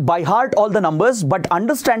need not by heart all the numbers, but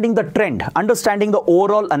understanding the trend, understanding the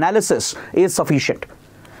overall analysis is sufficient.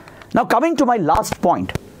 Now coming to my last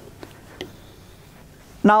point.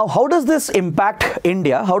 Now, how does this impact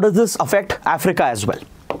India? How does this affect Africa as well?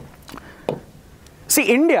 See,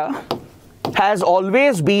 India has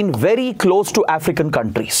always been very close to African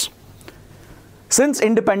countries. Since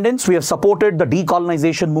independence, we have supported the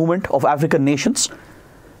decolonization movement of African nations.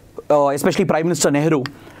 Especially Prime Minister Nehru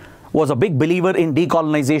was a big believer in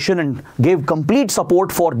decolonization and gave complete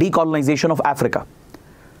support for decolonization of Africa.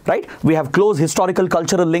 Right? We have close historical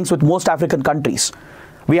cultural links with most African countries.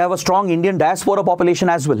 We have a strong Indian diaspora population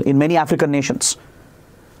as well in many African nations.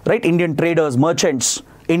 Right? Indian traders, merchants,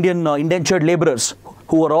 Indian indentured laborers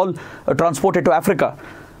who are all transported to Africa.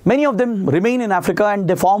 Many of them remain in Africa and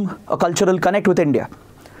they form a cultural connect with India.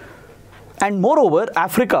 And moreover,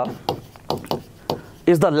 Africa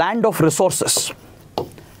is the land of resources,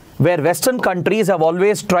 where Western countries have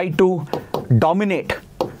always tried to dominate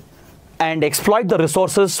and exploit the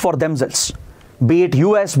resources for themselves. Be it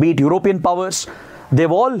US, be it European powers,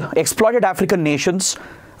 they've all exploited African nations,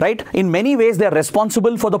 right? In many ways, they're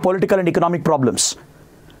responsible for the political and economic problems.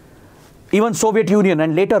 Even Soviet Union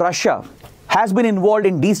and later Russia has been involved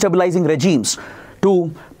in destabilizing regimes to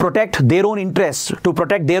protect their own interests, to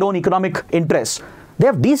protect their own economic interests. They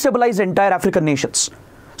have destabilized entire African nations.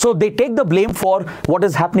 So they take the blame for what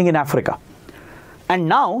is happening in Africa. And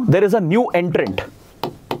now there is a new entrant,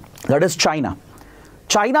 that is China.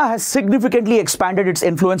 China has significantly expanded its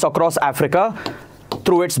influence across Africa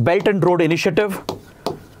through its Belt and Road Initiative,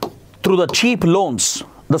 through the cheap loans,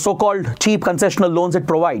 the so-called cheap concessional loans it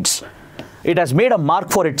provides. It has made a mark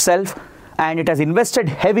for itself and it has invested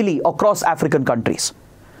heavily across African countries.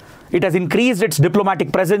 It has increased its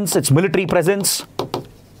diplomatic presence, its military presence.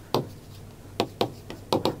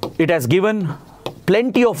 It has given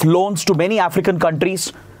plenty of loans to many African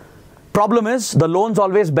countries. Problem is, the loans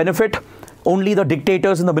always benefit only the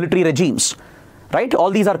dictators and the military regimes. right?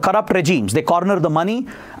 All these are corrupt regimes. They corner the money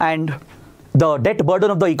and the debt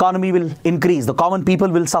burden of the economy will increase. The common people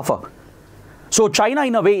will suffer. So China,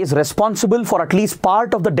 in a way, is responsible for at least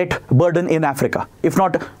part of the debt burden in Africa, if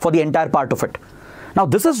not for the entire part of it. Now,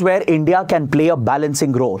 this is where India can play a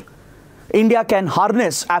balancing role. India can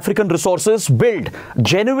harness African resources, build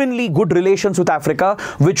genuinely good relations with Africa,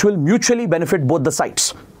 which will mutually benefit both the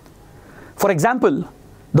sides. For example,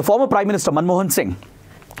 the former Prime Minister Manmohan Singh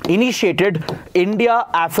initiated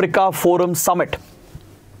India-Africa Forum Summit.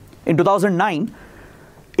 In 2009,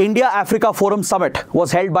 India-Africa Forum Summit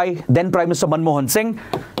was held by then Prime Minister Manmohan Singh.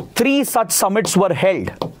 3 such summits were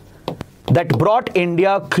held that brought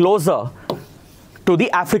India closer to the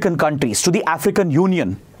African countries, to the African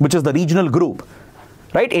Union, which is the regional group,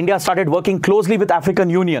 right? India started working closely with African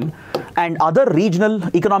Union and other regional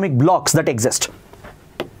economic blocs that exist.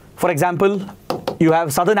 For example, you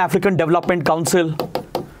have Southern African Development Council,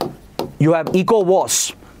 you have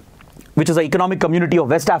ECOWAS, which is an economic community of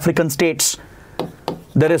West African states.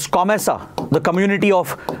 There is COMESA, the community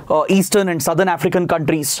of Eastern and Southern African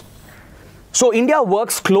countries. So India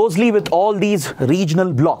works closely with all these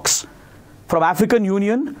regional blocs, from African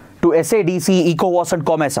Union to SADC, ECOWAS and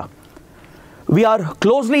COMESA. We are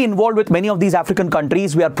closely involved with many of these African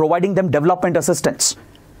countries. We are providing them development assistance.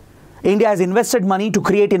 India has invested money to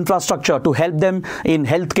create infrastructure to help them in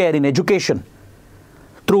healthcare, in education.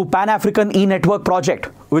 Through Pan-African E-Network project,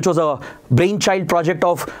 which was a brainchild project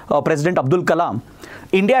of President Abdul Kalam,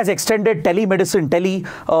 India has extended telemedicine,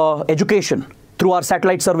 education through our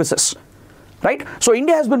satellite services. Right? So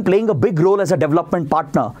India has been playing a big role as a development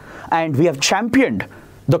partner, and we have championed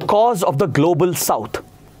the cause of the global south.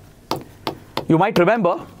 You might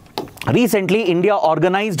remember, recently India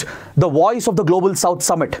organized the Voice of the Global South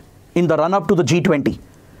Summit in the run-up to the G20.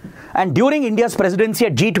 And during India's presidency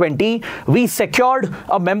at G20, we secured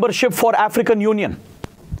a membership for African Union.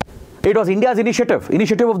 It was India's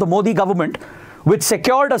initiative of the Modi government, which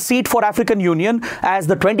secured a seat for African Union as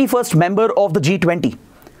the 21st member of the G20.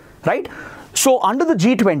 Right? So under the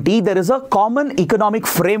G20, there is a common economic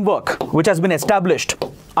framework which has been established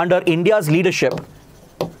under India's leadership,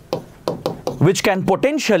 which can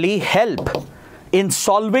potentially help in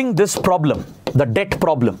solving this problem, the debt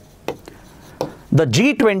problem. The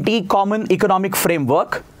G20 Common Economic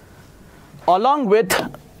Framework, along with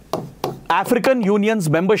African Union's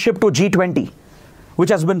membership to G20, which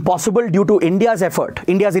has been possible due to India's effort,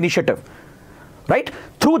 India's initiative. Right?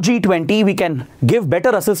 Through G20, we can give better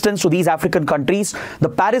assistance to these African countries. The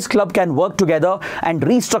Paris Club can work together and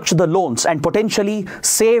restructure the loans and potentially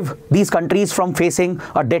save these countries from facing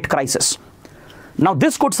a debt crisis. Now,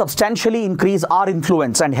 this could substantially increase our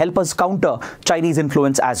influence and help us counter Chinese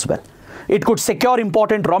influence as well. It could secure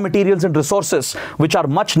important raw materials and resources which are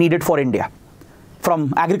much needed for India,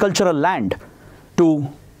 from agricultural land to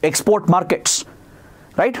export markets.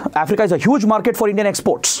 Right? Africa is a huge market for Indian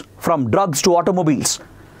exports, from drugs to automobiles,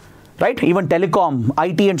 right? Even telecom,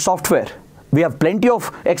 IT and software. We have plenty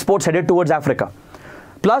of exports headed towards Africa.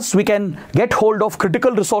 Plus, we can get hold of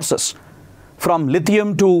critical resources, from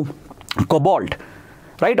lithium to cobalt,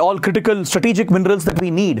 right? All critical strategic minerals that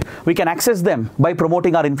we need, we can access them by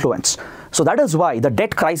promoting our influence. So that is why the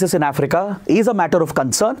debt crisis in Africa is a matter of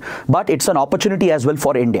concern, but it's an opportunity as well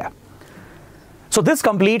for India. So this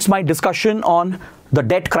completes my discussion on the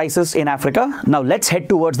debt crisis in Africa. Now let's head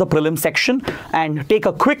towards the prelim section and take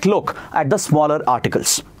a quick look at the smaller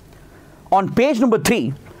articles. On page number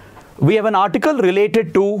 3, we have an article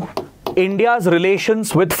related to India's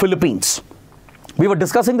relations with Philippines. We were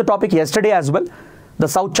discussing the topic yesterday as well, the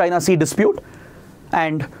South China Sea dispute.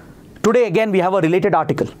 And today again we have a related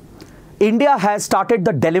article. India has started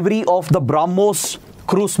the delivery of the BrahMos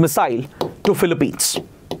cruise missile to Philippines.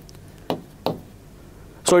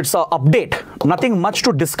 So it's an update, nothing much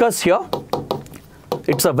to discuss here.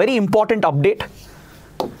 It's a very important update.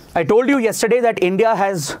 I told you yesterday that India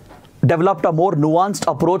has developed a more nuanced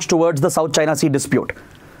approach towards the South China Sea dispute.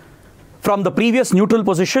 From the previous neutral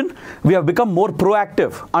position, we have become more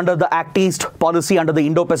proactive under the Act East policy, under the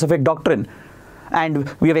Indo-Pacific doctrine,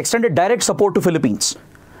 and we have extended direct support to Philippines.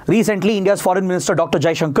 Recently, India's Foreign Minister Dr.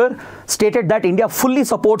 Jaishankar stated that India fully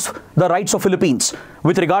supports the rights of Philippines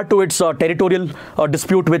with regard to its territorial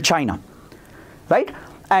dispute with China. Right?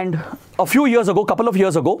 And a couple of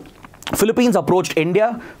years ago, Philippines approached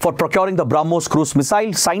India for procuring the BrahMos cruise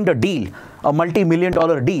missile, signed a deal, a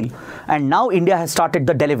multi-million-dollar deal, and now India has started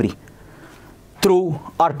the delivery. Through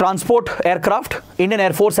our transport aircraft, Indian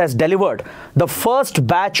Air Force has delivered the first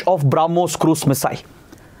batch of BrahMos cruise missile.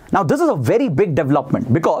 Now, this is a very big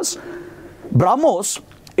development because BrahMos,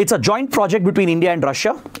 it's a joint project between India and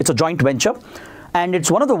Russia. It's a joint venture. and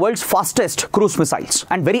it's one of the world's fastest cruise missiles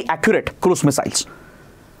and very accurate cruise missiles.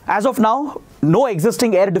 As of now, no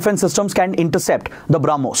existing air defense systems can intercept the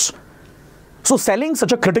BrahMos. So selling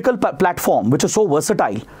such a critical platform, which is so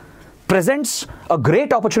versatile, presents a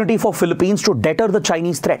great opportunity for Philippines to deter the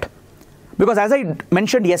Chinese threat. Because as I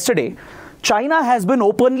mentioned yesterday, China has been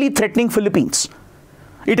openly threatening Philippines.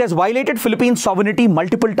 It has violated Philippines' sovereignty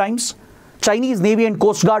multiple times. Chinese Navy and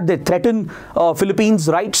Coast Guard, they threaten Philippines'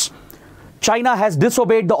 rights. China has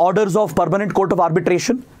disobeyed the orders of Permanent Court of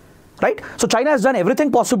Arbitration, right? So China has done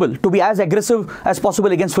everything possible to be as aggressive as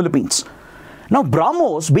possible against Philippines. Now,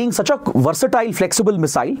 BrahMos, being such a versatile, flexible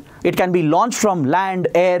missile, it can be launched from land,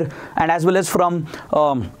 air, and as well as from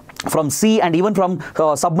sea and even from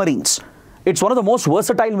submarines. It's one of the most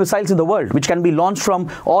versatile missiles in the world, which can be launched from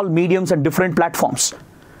all mediums and different platforms.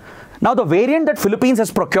 Now, the variant that Philippines has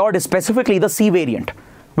procured is specifically the sea variant,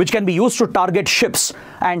 which can be used to target ships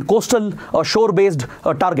and coastal shore-based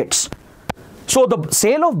targets. So the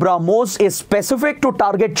sale of BrahMos is specific to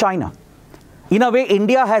target China. In a way,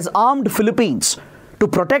 India has armed Philippines to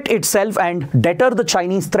protect itself and deter the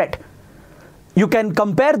Chinese threat. You can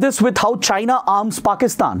compare this with how China arms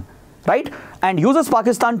Pakistan, right? And uses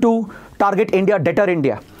Pakistan to target India, deter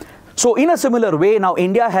India. So in a similar way, now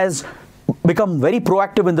India has become very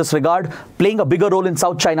proactive in this regard, playing a bigger role in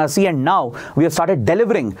South China Sea, and now we have started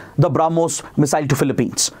delivering the BrahMos missile to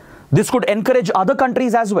Philippines. This could encourage other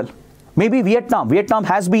countries as well. Maybe Vietnam. Vietnam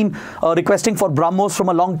has been requesting for BrahMos from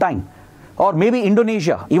a long time. Or maybe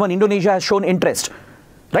Indonesia. Even Indonesia has shown interest,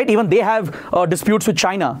 right? Even they have disputes with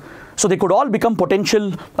China. So they could all become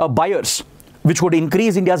potential buyers, which would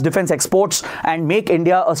increase India's defense exports and make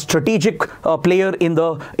India a strategic player in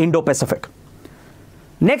the Indo-Pacific.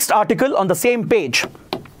 Next article on the same page,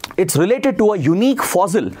 it's related to a unique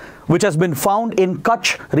fossil which has been found in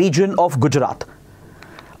Kutch region of Gujarat.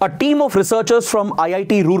 A team of researchers from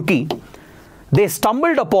IIT Roorkee, they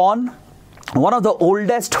stumbled upon one of the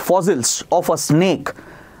oldest fossils of a snake,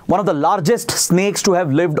 one of the largest snakes to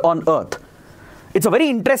have lived on Earth. It's a very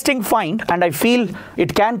interesting find, and I feel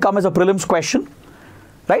it can come as a prelims question,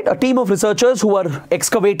 right? A team of researchers who are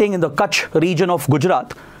excavating in the Kutch region of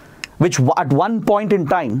Gujarat, which at one point in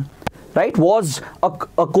time, right, was a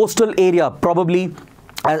coastal area, probably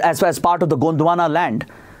as part of the Gondwana land,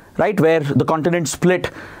 right, where the continent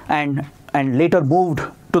split and later moved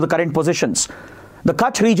to the current positions. The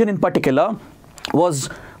Kutch region in particular was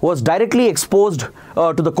directly exposed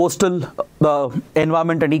to the coastal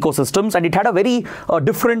environment and ecosystems, and it had a very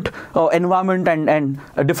different environment and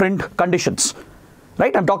different conditions,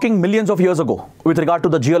 right? I'm talking millions of years ago with regard to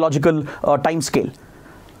the geological time scale.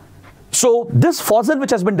 So this fossil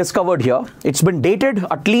which has been discovered here, it's been dated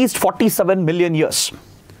at least 47 million years.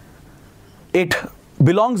 It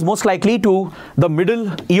belongs most likely to the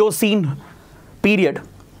Middle Eocene period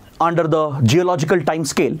under the geological time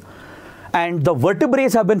scale, and the vertebrae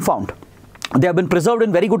have been found. They have been preserved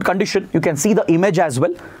in very good condition. You can see the image as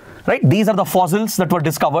well, right? These are the fossils that were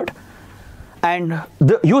discovered, and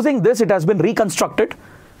using this, it has been reconstructed.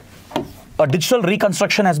 A digital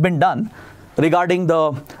reconstruction has been done regarding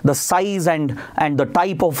the size and the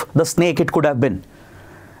type of the snake it could have been.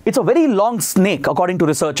 It's a very long snake, according to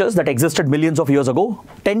researchers, that existed millions of years ago,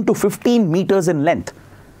 10 to 15 meters in length.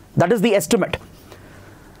 That is the estimate.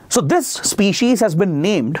 So this species has been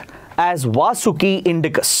named as Vasuki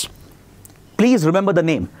indicus. Please remember the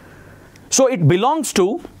name. So it belongs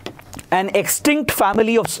to an extinct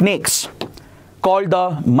family of snakes called the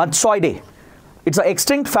Matsoidae. It's an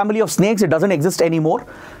extinct family of snakes. It doesn't exist anymore,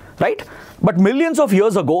 right? But millions of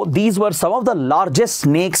years ago, these were some of the largest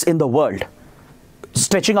snakes in the world,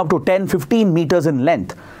 stretching up to 10-15 meters in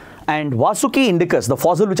length. And Vasuki indicus, the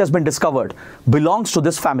fossil which has been discovered, belongs to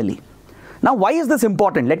this family. Now, why is this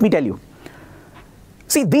important? Let me tell you.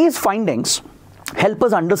 See, these findings help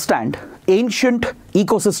us understand ancient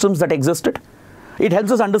ecosystems that existed. It helps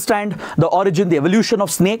us understand the origin, the evolution of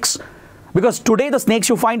snakes. Because today the snakes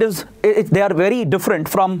you find, they are very different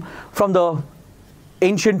from the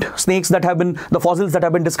ancient snakes that have been, the fossils that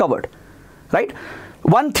have been discovered, right?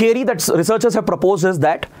 One theory that researchers have proposed is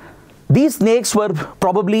that these snakes were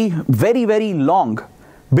probably very, very long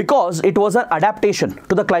because it was an adaptation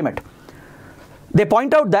to the climate. They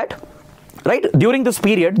point out that, right, during this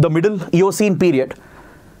period, the Middle Eocene period,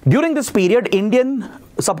 during this period, Indian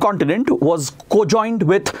subcontinent was co-joined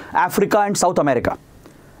with Africa and South America.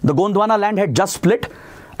 The Gondwana land had just split,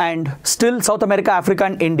 and still South America, Africa,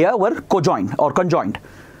 and India were co-joined or conjoined.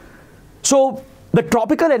 So the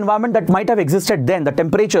tropical environment that might have existed then, the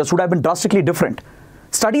temperatures would have been drastically different.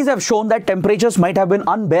 Studies have shown that temperatures might have been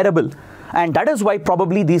unbearable and that is why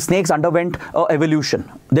probably these snakes underwent evolution.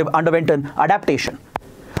 They underwent an adaptation.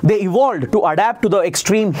 They evolved to adapt to the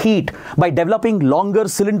extreme heat by developing longer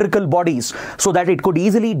cylindrical bodies so that it could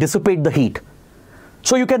easily dissipate the heat.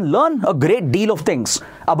 So you can learn a great deal of things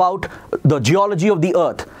about the geology of the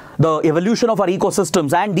earth, the evolution of our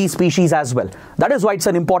ecosystems and these species as well. That is why it's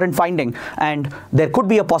an important finding, and there could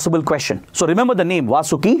be a possible question. So remember the name,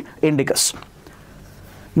 Vasuki indicus.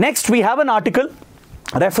 Next, we have an article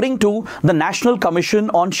referring to the National Commission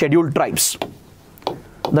on Scheduled Tribes.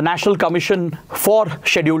 The National Commission for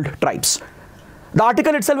Scheduled Tribes. The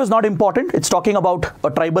article itself is not important. It's talking about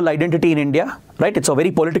a tribal identity in India, right? It's a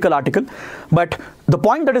very political article. But the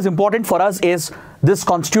point that is important for us is this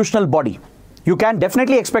constitutional body. You can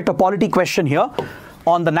definitely expect a polity question here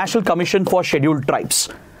on the National Commission for Scheduled Tribes.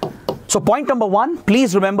 So point number one,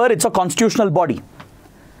 please remember it's a constitutional body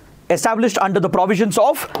established under the provisions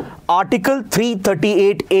of Article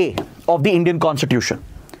 338A of the Indian Constitution.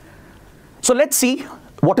 So let's see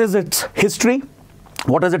what is its history,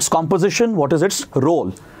 what is its composition, what is its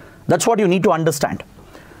role. That's what you need to understand.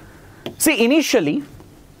 See, initially,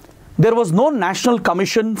 there was no National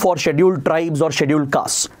Commission for Scheduled Tribes or Scheduled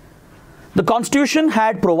Castes. The Constitution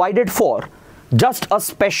had provided for just a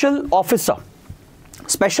special officer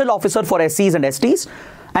for SCs and STs,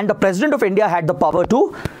 and the President of India had the power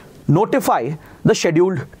to notify the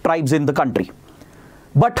scheduled tribes in the country.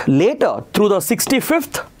 But later, through the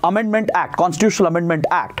 65th Amendment Act, Constitutional Amendment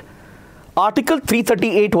Act, Article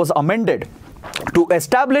 338 was amended to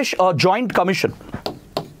establish a joint commission,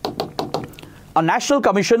 a national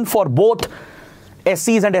commission for both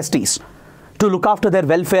SCs and STs to look after their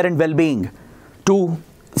welfare and well-being, to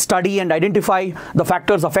study and identify the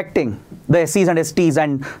factors affecting the SCs and STs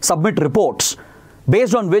and submit reports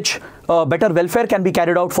based on which better welfare can be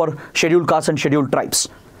carried out for scheduled castes and scheduled tribes.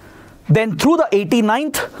 Then through the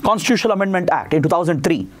 89th Constitutional Amendment Act in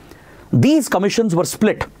 2003, these commissions were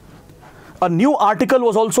split. A new article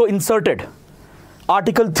was also inserted,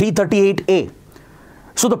 Article 338A.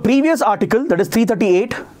 So the previous article, that is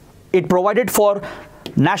 338, it provided for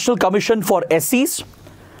National Commission for SCs,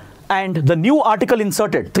 and the new article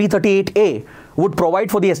inserted, 338A, would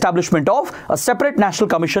provide for the establishment of a separate National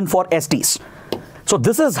Commission for STs. So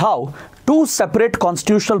this is how two separate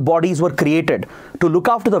constitutional bodies were created to look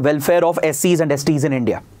after the welfare of SCs and STs in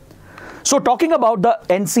India. So talking about the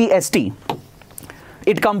NCST,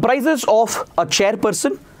 it comprises of a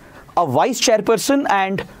chairperson, a vice chairperson,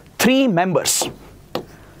 and 3 members.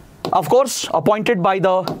 Of course, appointed by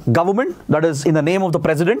the government, that is in the name of the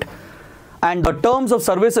president, and the terms of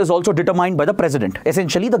service is also determined by the president,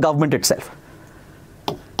 essentially the government itself.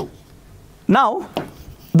 Now,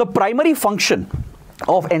 the primary function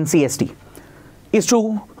of NCST is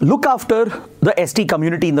to look after the ST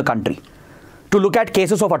community in the country, to look at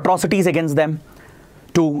cases of atrocities against them,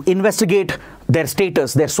 to investigate their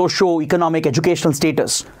status, their socio-economic, educational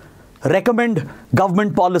status, recommend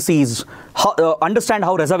government policies, understand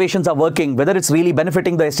how reservations are working, whether it's really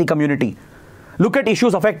benefiting the ST community, look at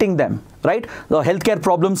issues affecting them, right? The healthcare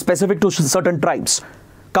problems specific to certain tribes,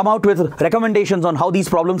 come out with recommendations on how these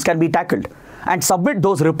problems can be tackled, and submit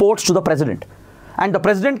those reports to the president. And the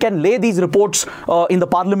president can lay these reports in the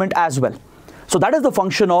parliament as well. So that is the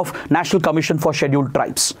function of National Commission for Scheduled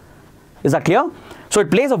Tribes. Is that clear? So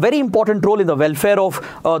it plays a very important role in the welfare of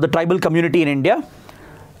the tribal community in India.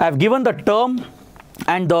 I have given the term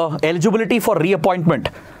and the eligibility for reappointment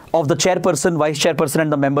of the chairperson, vice chairperson,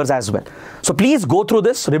 and the members as well. So please go through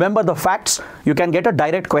this. Remember the facts. You can get a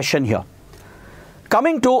direct question here.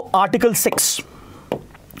 Coming to Article 6.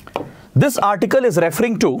 This article is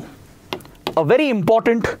referring to a very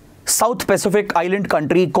important South Pacific island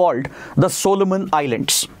country called the Solomon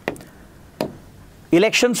Islands.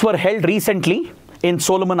 Elections were held recently in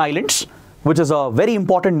Solomon Islands, which is a very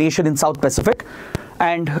important nation in South Pacific,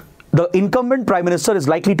 and the incumbent prime minister is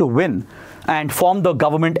likely to win and form the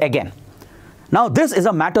government again. Now, this is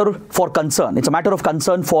a matter for concern. It's a matter of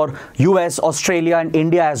concern for US, Australia, and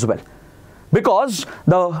India as well. Because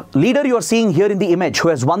the leader you are seeing here in the image, who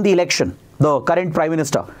has won the election, the current prime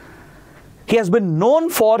minister, he has been known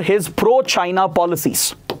for his pro-China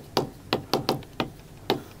policies.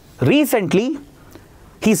 Recently,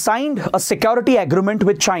 he signed a security agreement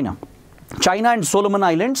with China. China and Solomon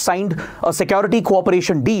Islands signed a security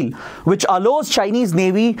cooperation deal which allows Chinese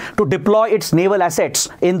Navy to deploy its naval assets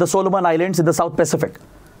in the Solomon Islands in the South Pacific.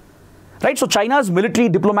 Right? So China's military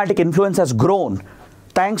diplomatic influence has grown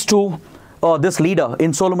thanks to this leader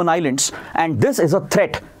in Solomon Islands, and this is a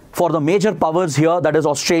threat for the major powers here, that is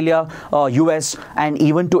Australia, US, and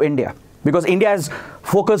even to India, because India has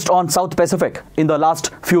focused on South Pacific in the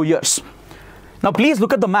last few years. Now please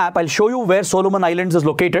look at the map. I'll show you where Solomon Islands is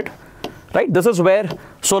located. Right? This is where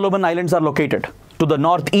Solomon Islands are located, to the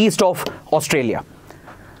northeast of Australia.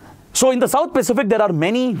 So in the South Pacific, there are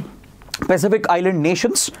many Pacific Island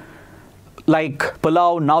nations like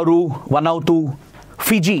Palau, Nauru, Vanuatu,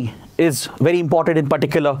 Fiji is very important in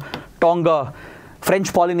particular, Tonga,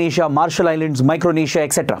 French Polynesia, Marshall Islands, Micronesia,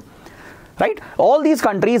 etc. Right? All these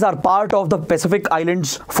countries are part of the Pacific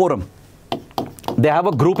Islands Forum. They have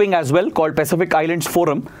a grouping as well called Pacific Islands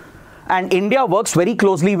Forum, and India works very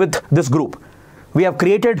closely with this group. We have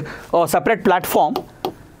created a separate platform,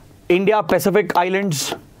 India Pacific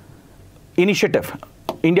Islands Initiative,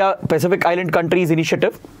 India Pacific Island Countries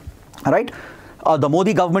Initiative, right? The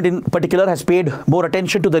Modi government in particular has paid more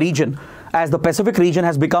attention to the region as the Pacific region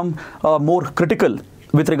has become more critical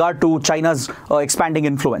with regard to China's expanding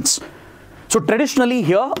influence. So traditionally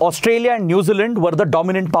here, Australia and New Zealand were the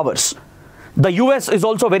dominant powers. The US is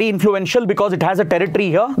also very influential because it has a territory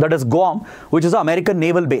here, that is Guam, which is an American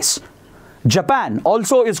naval base. Japan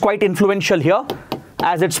also is quite influential here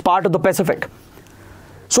as it's part of the Pacific.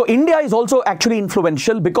 So India is also actually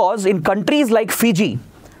influential because in countries like Fiji,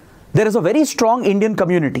 there is a very strong Indian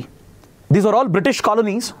community. These are all British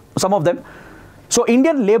colonies, some of them. So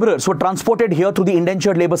Indian laborers were transported here through the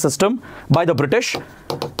indentured labor system by the British,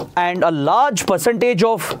 and a large percentage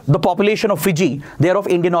of the population of Fiji, they are of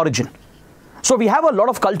Indian origin. So we have a lot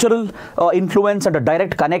of cultural influence and a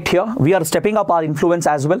direct connect here. We are stepping up our influence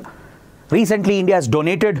as well. Recently, India has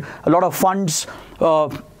donated a lot of funds.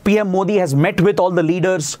 PM Modi has met with all the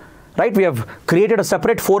leaders, right? We have created a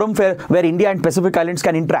separate forum where India and Pacific Islands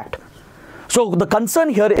can interact. So the concern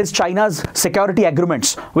here is China's security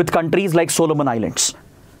agreements with countries like Solomon Islands.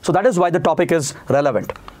 So that is why the topic is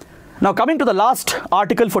relevant. Now coming to the last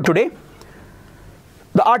article for today.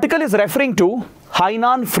 The article is referring to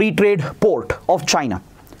Hainan Free Trade Port of China.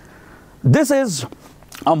 This is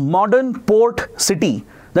a modern port city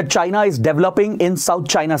that China is developing in South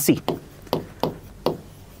China Sea.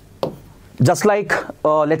 Just like,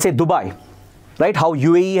 let's say, Dubai, right? How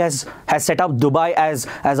UAE has set up Dubai as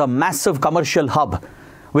a massive commercial hub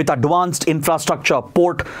with advanced infrastructure,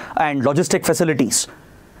 port and logistic facilities,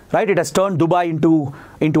 right? It has turned Dubai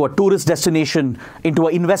into a tourist destination, into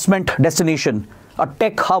an investment destination, a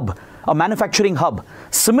tech hub, a manufacturing hub.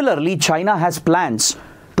 Similarly, China has plans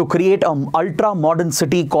to create an ultra-modern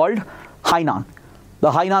city called Hainan, the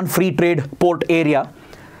Hainan Free Trade Port area.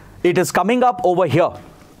 It is coming up over here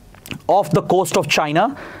off the coast of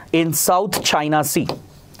China in South China Sea.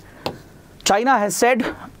 China has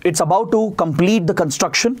said it's about to complete the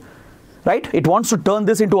construction, right? It wants to turn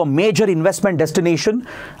this into a major investment destination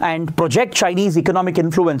and project Chinese economic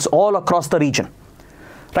influence all across the region,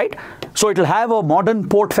 right? So it will have a modern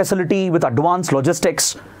port facility with advanced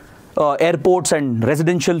logistics, airports and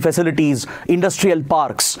residential facilities, industrial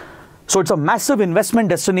parks. So it's a massive investment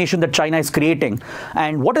destination that China is creating.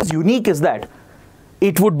 And what is unique is that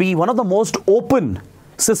it would be one of the most open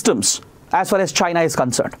systems as far as China is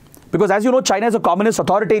concerned. Because as you know, China is a communist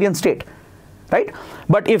authoritarian state, right?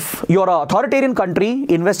 But if you're an authoritarian country,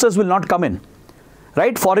 investors will not come in,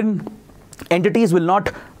 right? Foreign entities will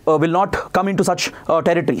not come into such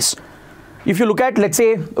territories. If you look at, let's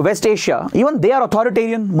say, West Asia, even they are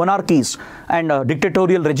authoritarian monarchies and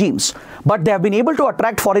dictatorial regimes. But they have been able to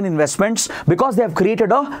attract foreign investments because they have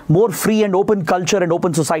created a more free and open culture and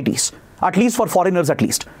open societies, at least for foreigners at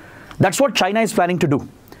least. That's what China is planning to do.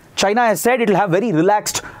 China has said it will have very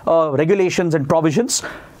relaxed regulations and provisions,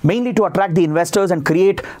 mainly to attract the investors and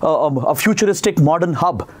create a futuristic modern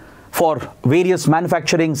hub for various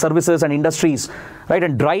manufacturing, services and industries, right,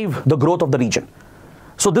 and drive the growth of the region.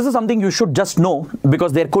 So this is something you should just know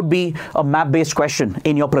because there could be a map-based question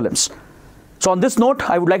in your prelims. So on this note,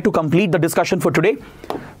 I would like to complete the discussion for today.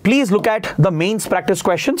 Please look at the mains practice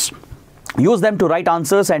questions. Use them to write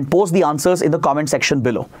answers and post the answers in the comment section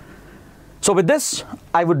below. So with this,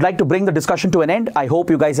 I would like to bring the discussion to an end. I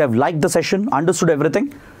hope you guys have liked the session, understood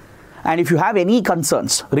everything. And if you have any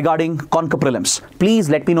concerns regarding Conquer Prelims, please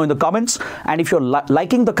let me know in the comments. And if you're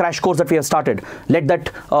liking the crash course that we have started,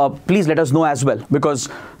 please let us know as well, because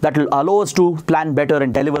that will allow us to plan better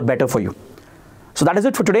and deliver better for you. So that is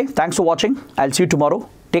it for today. Thanks for watching. I'll see you tomorrow.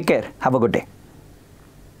 Take care. Have a good day.